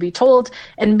needed to be told,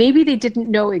 and maybe they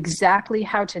didn't know exactly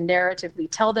how to narratively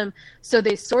tell them. So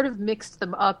they sort of mixed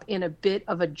them up in a bit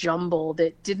of a jumble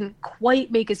that didn't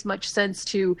quite make as much sense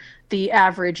to the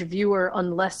average viewer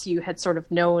unless you had sort of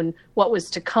known what was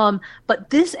to come. But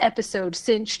this episode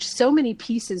cinched so many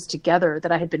pieces together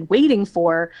that I had been waiting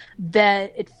for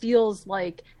that it feels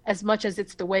like, as much as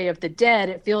it's the way of the dead,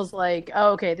 it feels like,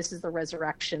 oh, okay, this is the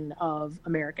resurrection of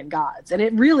American Gods. And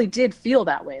it really did feel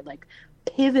that way, like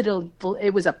pivotal.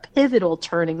 It was a pivotal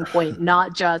turning point,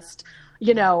 not just,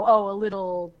 a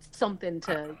little something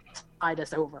to tide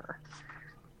us over.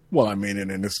 Well, I mean,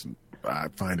 and this, I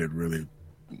find it really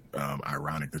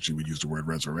ironic that you would use the word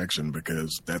resurrection,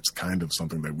 because that's kind of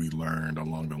something that we learned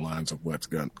along the lines of what's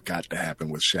got to happen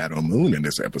with Shadow Moon in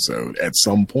this episode. At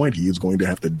some point, he is going to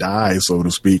have to die, so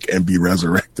to speak, and be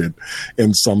resurrected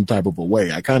in some type of a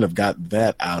way. I kind of got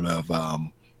that out of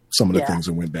some of the things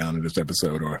that went down in this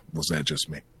episode, or was that just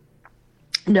me?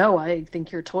 No, I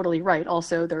think you're totally right.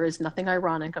 Also, there is nothing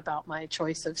ironic about my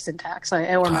choice of syntax or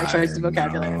my choice of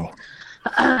vocabulary.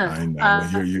 I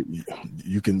know.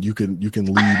 You can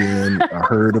lead in a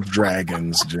herd of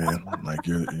dragons, Jen. Like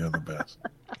you're the best.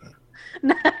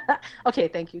 Okay,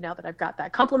 thank you. Now that I've got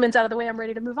that compliments out of the way, I'm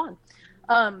ready to move on.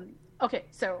 Okay,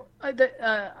 so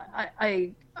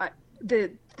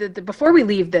before we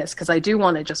leave this, because I do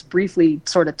want to just briefly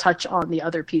sort of touch on the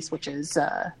other piece, which is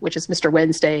Mr.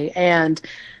 Wednesday and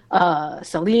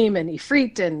Salim and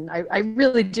Ifrit, and I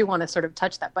really do want to sort of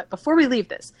touch that. But before we leave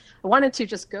this, I wanted to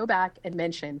just go back and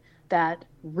mention that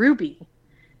Ruby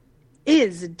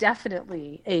is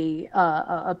definitely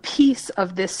a piece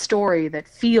of this story that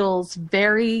feels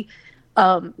very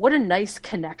what a nice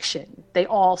connection. They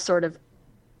all sort of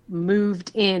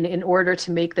moved in order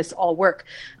to make this all work.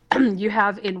 You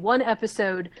have in one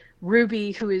episode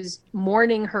Ruby, who is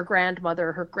mourning her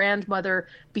grandmother. Her grandmother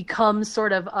becomes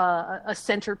sort of a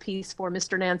centerpiece for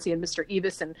Mr. Nancy and Mr.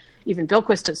 Ebis and even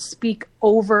Bilquist to speak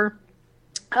over.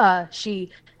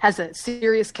 She has a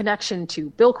serious connection to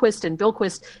Bilquist, and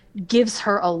Bilquist gives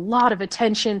her a lot of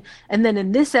attention. And then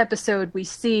in this episode, we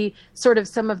see sort of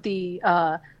some of the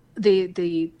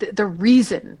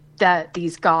reason that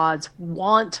these gods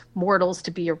want mortals to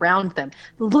be around them.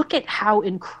 Look at how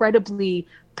incredibly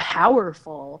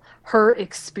powerful her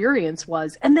experience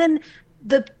was. And then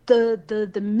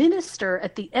the minister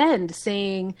at the end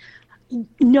saying,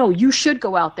 no, you should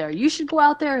go out there. You should go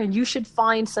out there and you should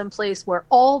find some place where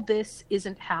all this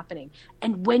isn't happening.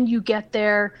 And when you get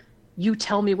there, you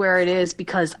tell me where it is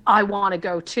because I want to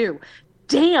go too.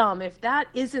 Damn, if that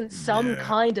isn't some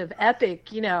kind of epic,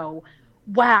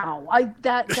 wow.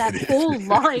 That whole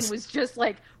line was just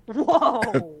like,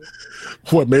 whoa.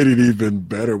 What made it even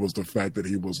better was the fact that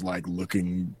he was like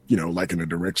looking, like in the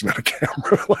direction of the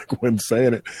camera, like when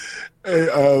saying it.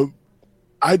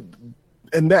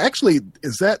 Actually,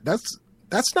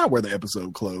 that's not where the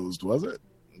episode closed, was it?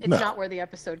 It's not where the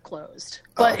episode closed,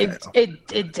 but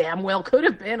it damn well could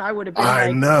have been. I would have been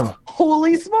I know.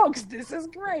 Holy smokes, this is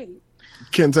great.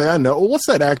 Kente, I know. What's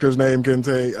that actor's name,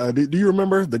 Kente? Do you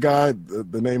remember the guy,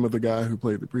 the name of the guy who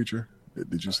played the preacher?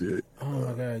 Did you see it? Oh,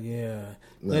 my God, yeah.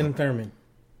 Glenn Thurman.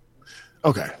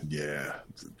 Okay, yeah.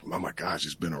 Oh, my gosh,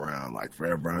 he's been around like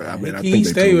forever. I mean, I he think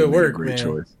stayed with work, great man.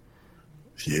 Choice.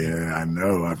 Yeah, I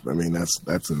know. I mean,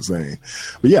 that's insane.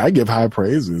 But yeah, I give high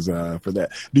praises for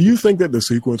that. Do you think that the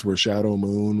sequence where Shadow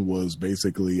Moon was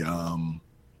basically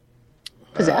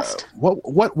possessed?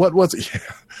 What was it?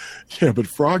 Yeah, but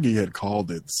Froggy had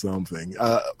called it something.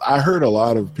 I heard a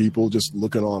lot of people just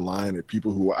looking online at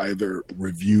people who either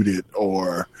reviewed it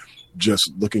or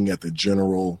just looking at the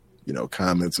general,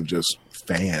 comments of just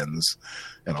fans,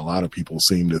 and a lot of people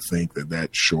seem to think that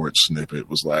short snippet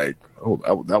was like,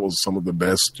 oh, that was some of the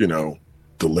best,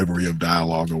 delivery of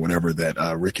dialogue or whatever that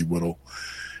Ricky Whittle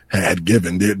had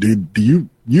given. Do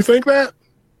you think that?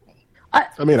 I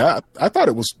thought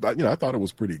it was, I thought it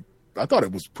was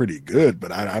pretty good,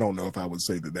 but I don't know if I would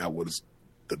say that was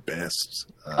the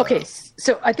best. Okay,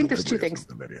 so I think there's two things.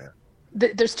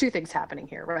 There's two things happening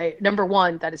here, right? Number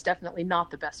one, that is definitely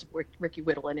not the best of Ricky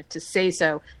Whittle, and if to say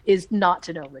so is not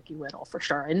to know Ricky Whittle for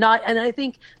sure, and I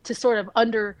think to sort of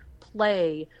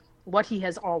underplay what he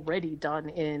has already done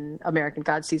in American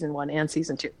Gods season 1 and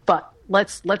season 2. But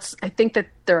let's I think that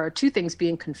there are two things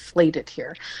being conflated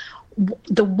here.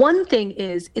 The one thing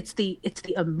is it's the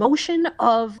emotion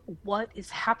of what is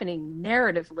happening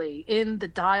narratively in the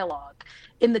dialogue.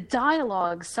 In the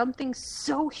dialogue, something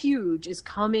so huge is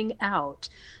coming out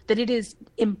that it is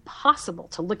impossible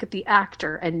to look at the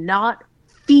actor and not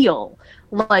feel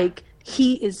like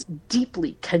he is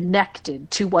deeply connected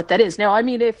to what that is. Now, I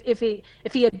mean, if he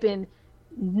had been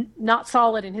not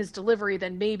solid in his delivery,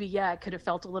 then maybe, it could have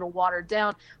felt a little watered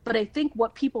down. But I think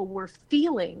what people were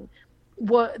feeling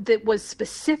that was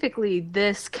specifically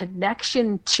this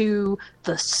connection to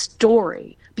the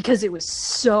story, because it was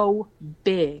so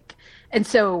big. And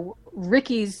so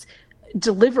Ricky's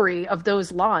delivery of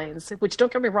those lines, which,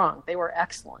 don't get me wrong, they were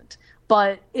excellent,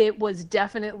 but it was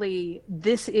definitely,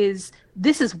 this is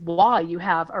why you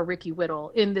have a Ricky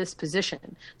Whittle in this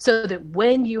position, so that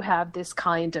when you have this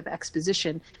kind of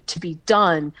exposition to be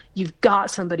done, you've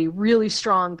got somebody really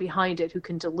strong behind it who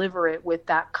can deliver it with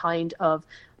that kind of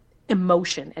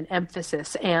emotion and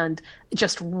emphasis and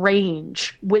just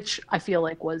range, which I feel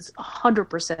like was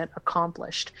 100%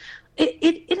 accomplished.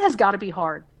 It has got to be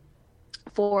hard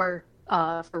for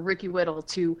Ricky Whittle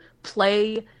to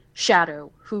play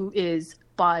Shadow, who is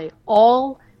in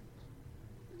all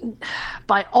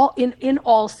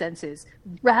senses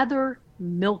rather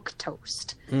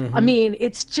milquetoast. Mm-hmm. I mean,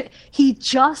 he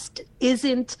just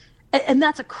isn't, and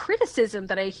that's a criticism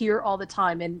that I hear all the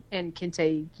time. And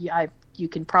Kinte, you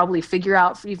can probably figure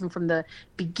out even from the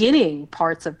beginning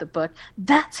parts of the book,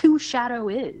 that's who Shadow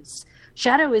is.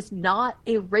 Shadow is not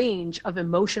a range of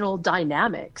emotional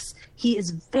dynamics. He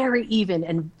is very even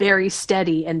and very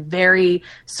steady and very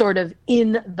sort of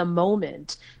in the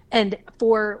moment. And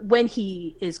for when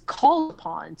he is called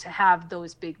upon to have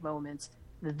those big moments,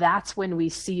 that's when we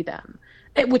see them,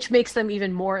 which makes them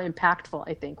even more impactful,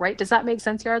 I think, right? Does that make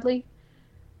sense, Yardley?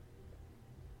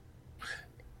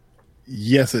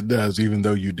 Yes, it does, even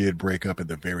though you did break up at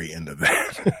the very end of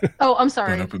that. Oh, I'm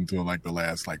sorry. But up until like the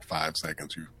last 5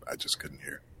 seconds, I just couldn't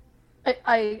hear.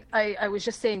 I was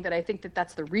just saying that I think that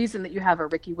that's the reason that you have a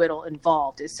Ricky Whittle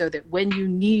involved, is so that when you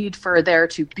need for there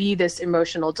to be this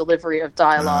emotional delivery of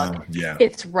dialogue,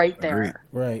 it's right there.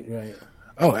 Right.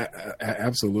 Oh,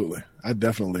 absolutely. I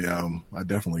definitely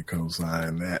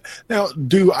co-sign that. Now,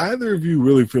 do either of you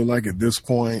really feel like at this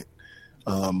point,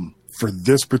 for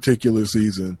this particular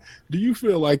season, do you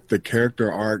feel like the character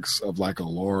arcs of like a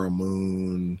Laura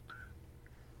Moon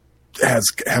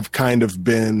have kind of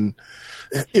been,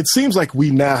 it seems like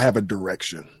we now have a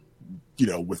direction,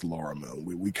 with Laura Moon.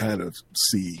 We kind of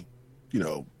see,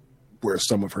 where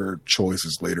some of her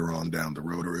choices later on down the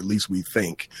road, or at least we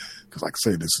think, because like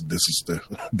I say, this is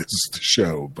the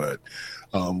show, but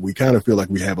we kind of feel like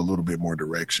we have a little bit more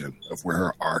direction of where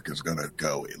her arc is going to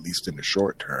go, at least in the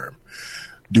short term.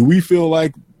 Do we feel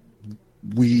like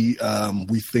we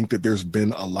think that there's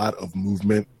been a lot of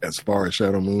movement as far as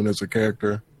Shadow Moon as a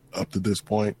character up to this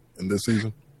point in this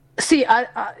season? See, I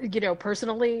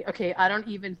personally, okay, I don't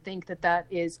even think that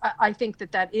is. I think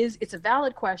that is. It's a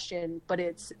valid question, but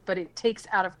it takes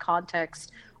out of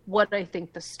context what I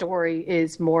think the story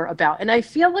is more about, and I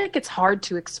feel like it's hard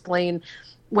to explain.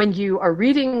 When you are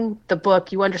reading the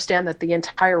book, you understand that the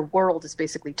entire world is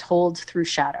basically told through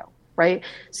Shadow, right?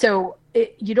 So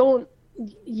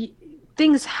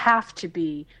things have to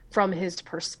be from his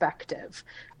perspective.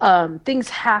 Things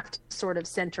have to sort of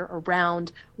center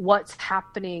around what's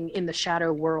happening in the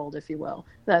Shadow world, if you will.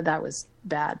 That was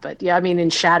bad, but yeah, I mean, in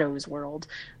Shadow's world.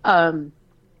 And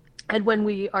when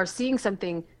we are seeing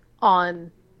something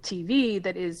on TV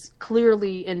that is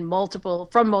clearly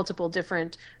from multiple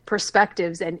different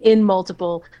perspectives and in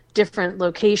multiple different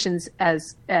locations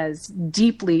as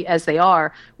deeply as they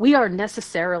are, we are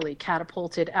necessarily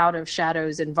catapulted out of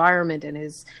Shadow's environment and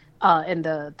his and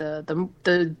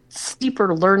the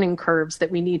steeper learning curves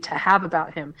that we need to have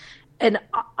about him. And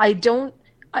I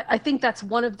think that's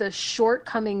one of the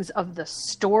shortcomings of the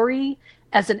story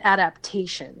as an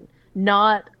adaptation.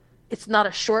 It's not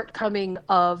a shortcoming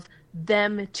of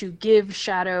them to give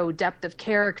Shadow depth of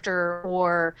character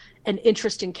or an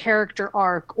interesting character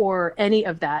arc or any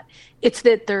of that. It's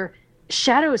that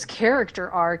Shadow's character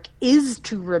arc is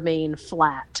to remain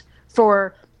flat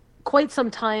for quite some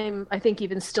time, I think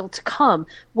even still to come,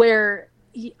 where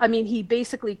he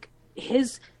basically,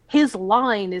 his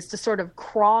line is to sort of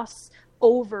cross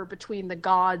over between the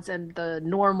gods and the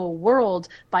normal world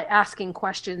by asking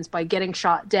questions, by getting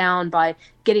shot down, by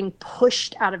getting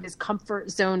pushed out of his comfort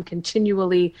zone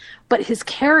continually. But his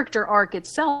character arc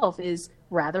itself is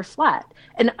rather flat.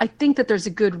 And I think that there's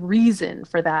a good reason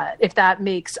for that. If that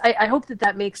makes, I hope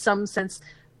that makes some sense,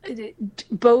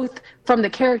 both from the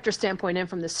character standpoint and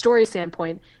from the story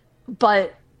standpoint.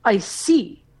 But I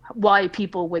see why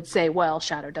people would say, well,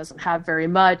 Shadow doesn't have very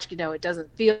much, it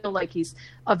doesn't feel like he's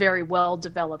a very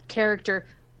well-developed character.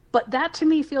 But that to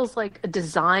me feels like a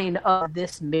design of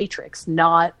this Matrix,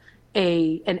 not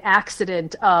an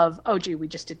accident of, oh, gee, we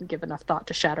just didn't give enough thought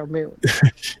to Shadow Moon.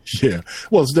 Yeah.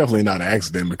 Well, it's definitely not an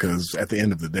accident, because at the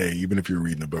end of the day, even if you're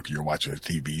reading a book or you're watching a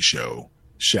TV show,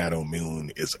 Shadow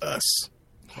Moon is us.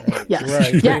 Yes.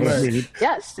 Right. Yes.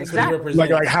 Yes, exactly.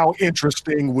 Like how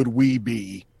interesting would we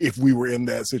be if we were in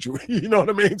that situation? You know what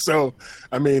I mean? So,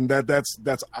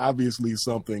 that's obviously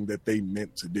something that they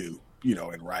meant to do,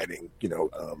 in writing, Neil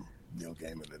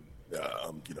Gaiman and,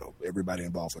 everybody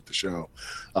involved with the show.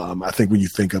 I think when you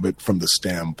think of it from the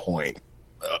standpoint,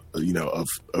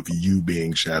 of you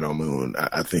being Shadow Moon,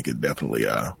 I think it definitely,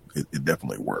 it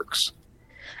definitely works.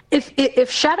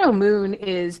 If Shadow Moon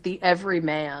is the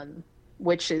everyman,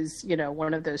 which is,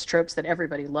 one of those tropes that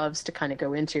everybody loves to kind of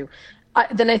go into,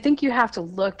 then I think you have to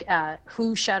look at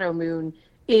who Shadow Moon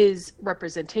is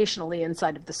representationally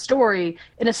inside of the story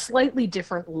in a slightly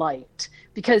different light.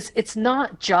 Because it's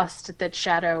not just that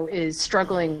Shadow is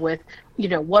struggling with,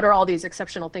 what are all these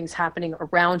exceptional things happening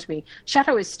around me?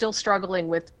 Shadow is still struggling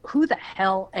with, who the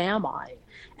hell am I?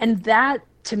 And that,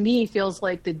 to me, feels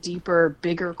like the deeper,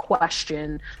 bigger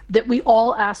question that we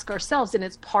all ask ourselves. And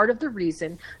it's part of the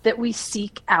reason that we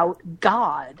seek out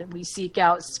God. We seek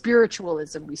out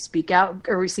spiritualism. We seek out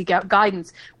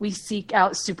guidance. We seek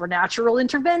out supernatural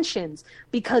interventions,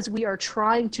 because we are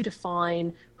trying to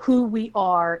define who we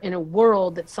are in a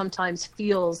world that sometimes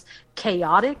feels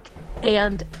chaotic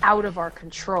and out of our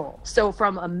control. So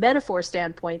from a metaphor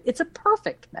standpoint, it's a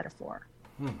perfect metaphor.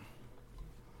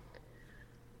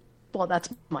 Well, that's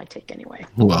my take anyway.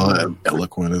 Well,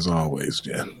 eloquent as always,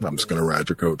 Jen. I'm just going to ride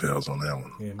your coattails on that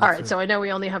one. Yeah, all right, so I know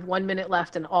we only have 1 minute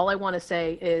left, and all I want to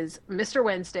say is Mr.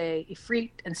 Wednesday,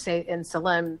 Ifrit, and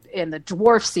Salem in the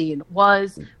dwarf scene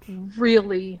was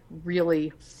really,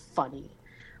 really funny.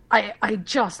 I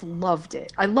just loved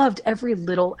it. I loved every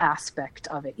little aspect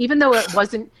of it. Even though it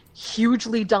wasn't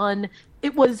hugely done,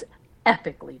 it was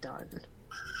epically done.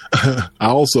 I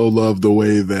also love the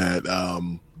way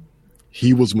that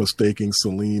he was mistaking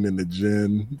Celine and the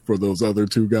Djinn for those other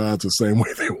two gods the same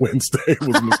way that Wednesday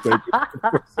was mistaken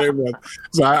for the same one.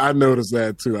 So I noticed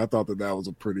that too. I thought that was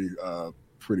a pretty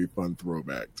fun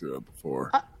throwback to it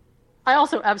before. I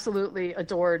also absolutely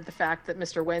adored the fact that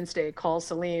Mr. Wednesday calls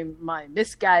Salim my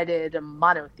misguided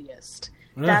monotheist.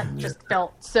 That just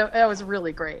felt so. That was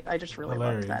really great. I just really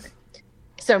loved that.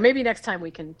 So maybe next time we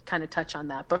can kind of touch on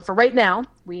that. But for right now,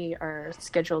 we are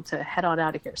scheduled to head on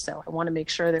out of here. So I want to make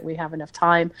sure that we have enough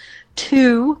time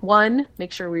to, one,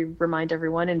 make sure we remind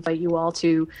everyone, invite you all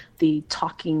to the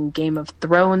Talking Game of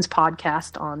Thrones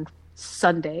podcast on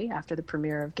Sunday after the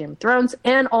premiere of Game of Thrones,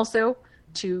 and also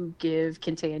to give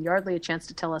Kinte and Yardley a chance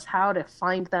to tell us how to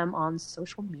find them on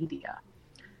social media.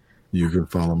 You can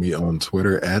follow me on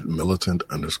Twitter at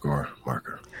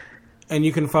militant_marker. And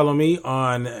you can follow me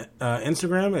on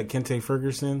Instagram at Kinte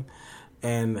Ferguson,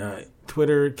 and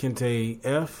Twitter, Kinte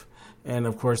F. And,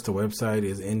 of course, the website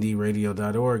is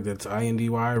indyradio.org. That's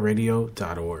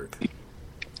indyradio.org.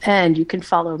 And you can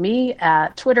follow me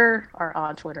at Twitter, or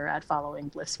on Twitter at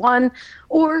followingbliss1,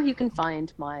 or you can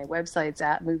find my websites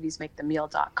at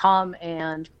moviesmakethemeal.com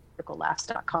and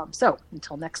critical.laughs.com. So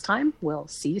until next time, we'll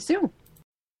see you soon.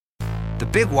 The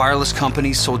big wireless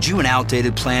companies sold you an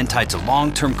outdated plan tied to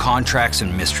long-term contracts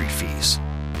and mystery fees.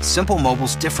 Simple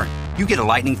Mobile's different. You get a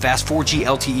lightning-fast 4G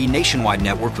LTE nationwide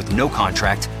network with no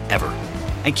contract, ever.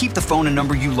 And keep the phone and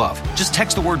number you love. Just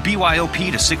text the word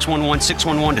BYOP to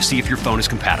 611-611 to see if your phone is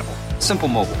compatible. Simple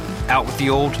Mobile. Out with the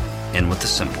old, in with the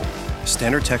simple.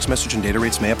 Standard text message and data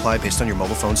rates may apply based on your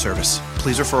mobile phone service.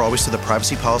 Please refer always to the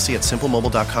privacy policy at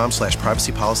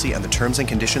simplemobile.com/privacy policy and the terms and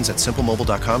conditions at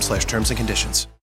simplemobile.com/terms and conditions.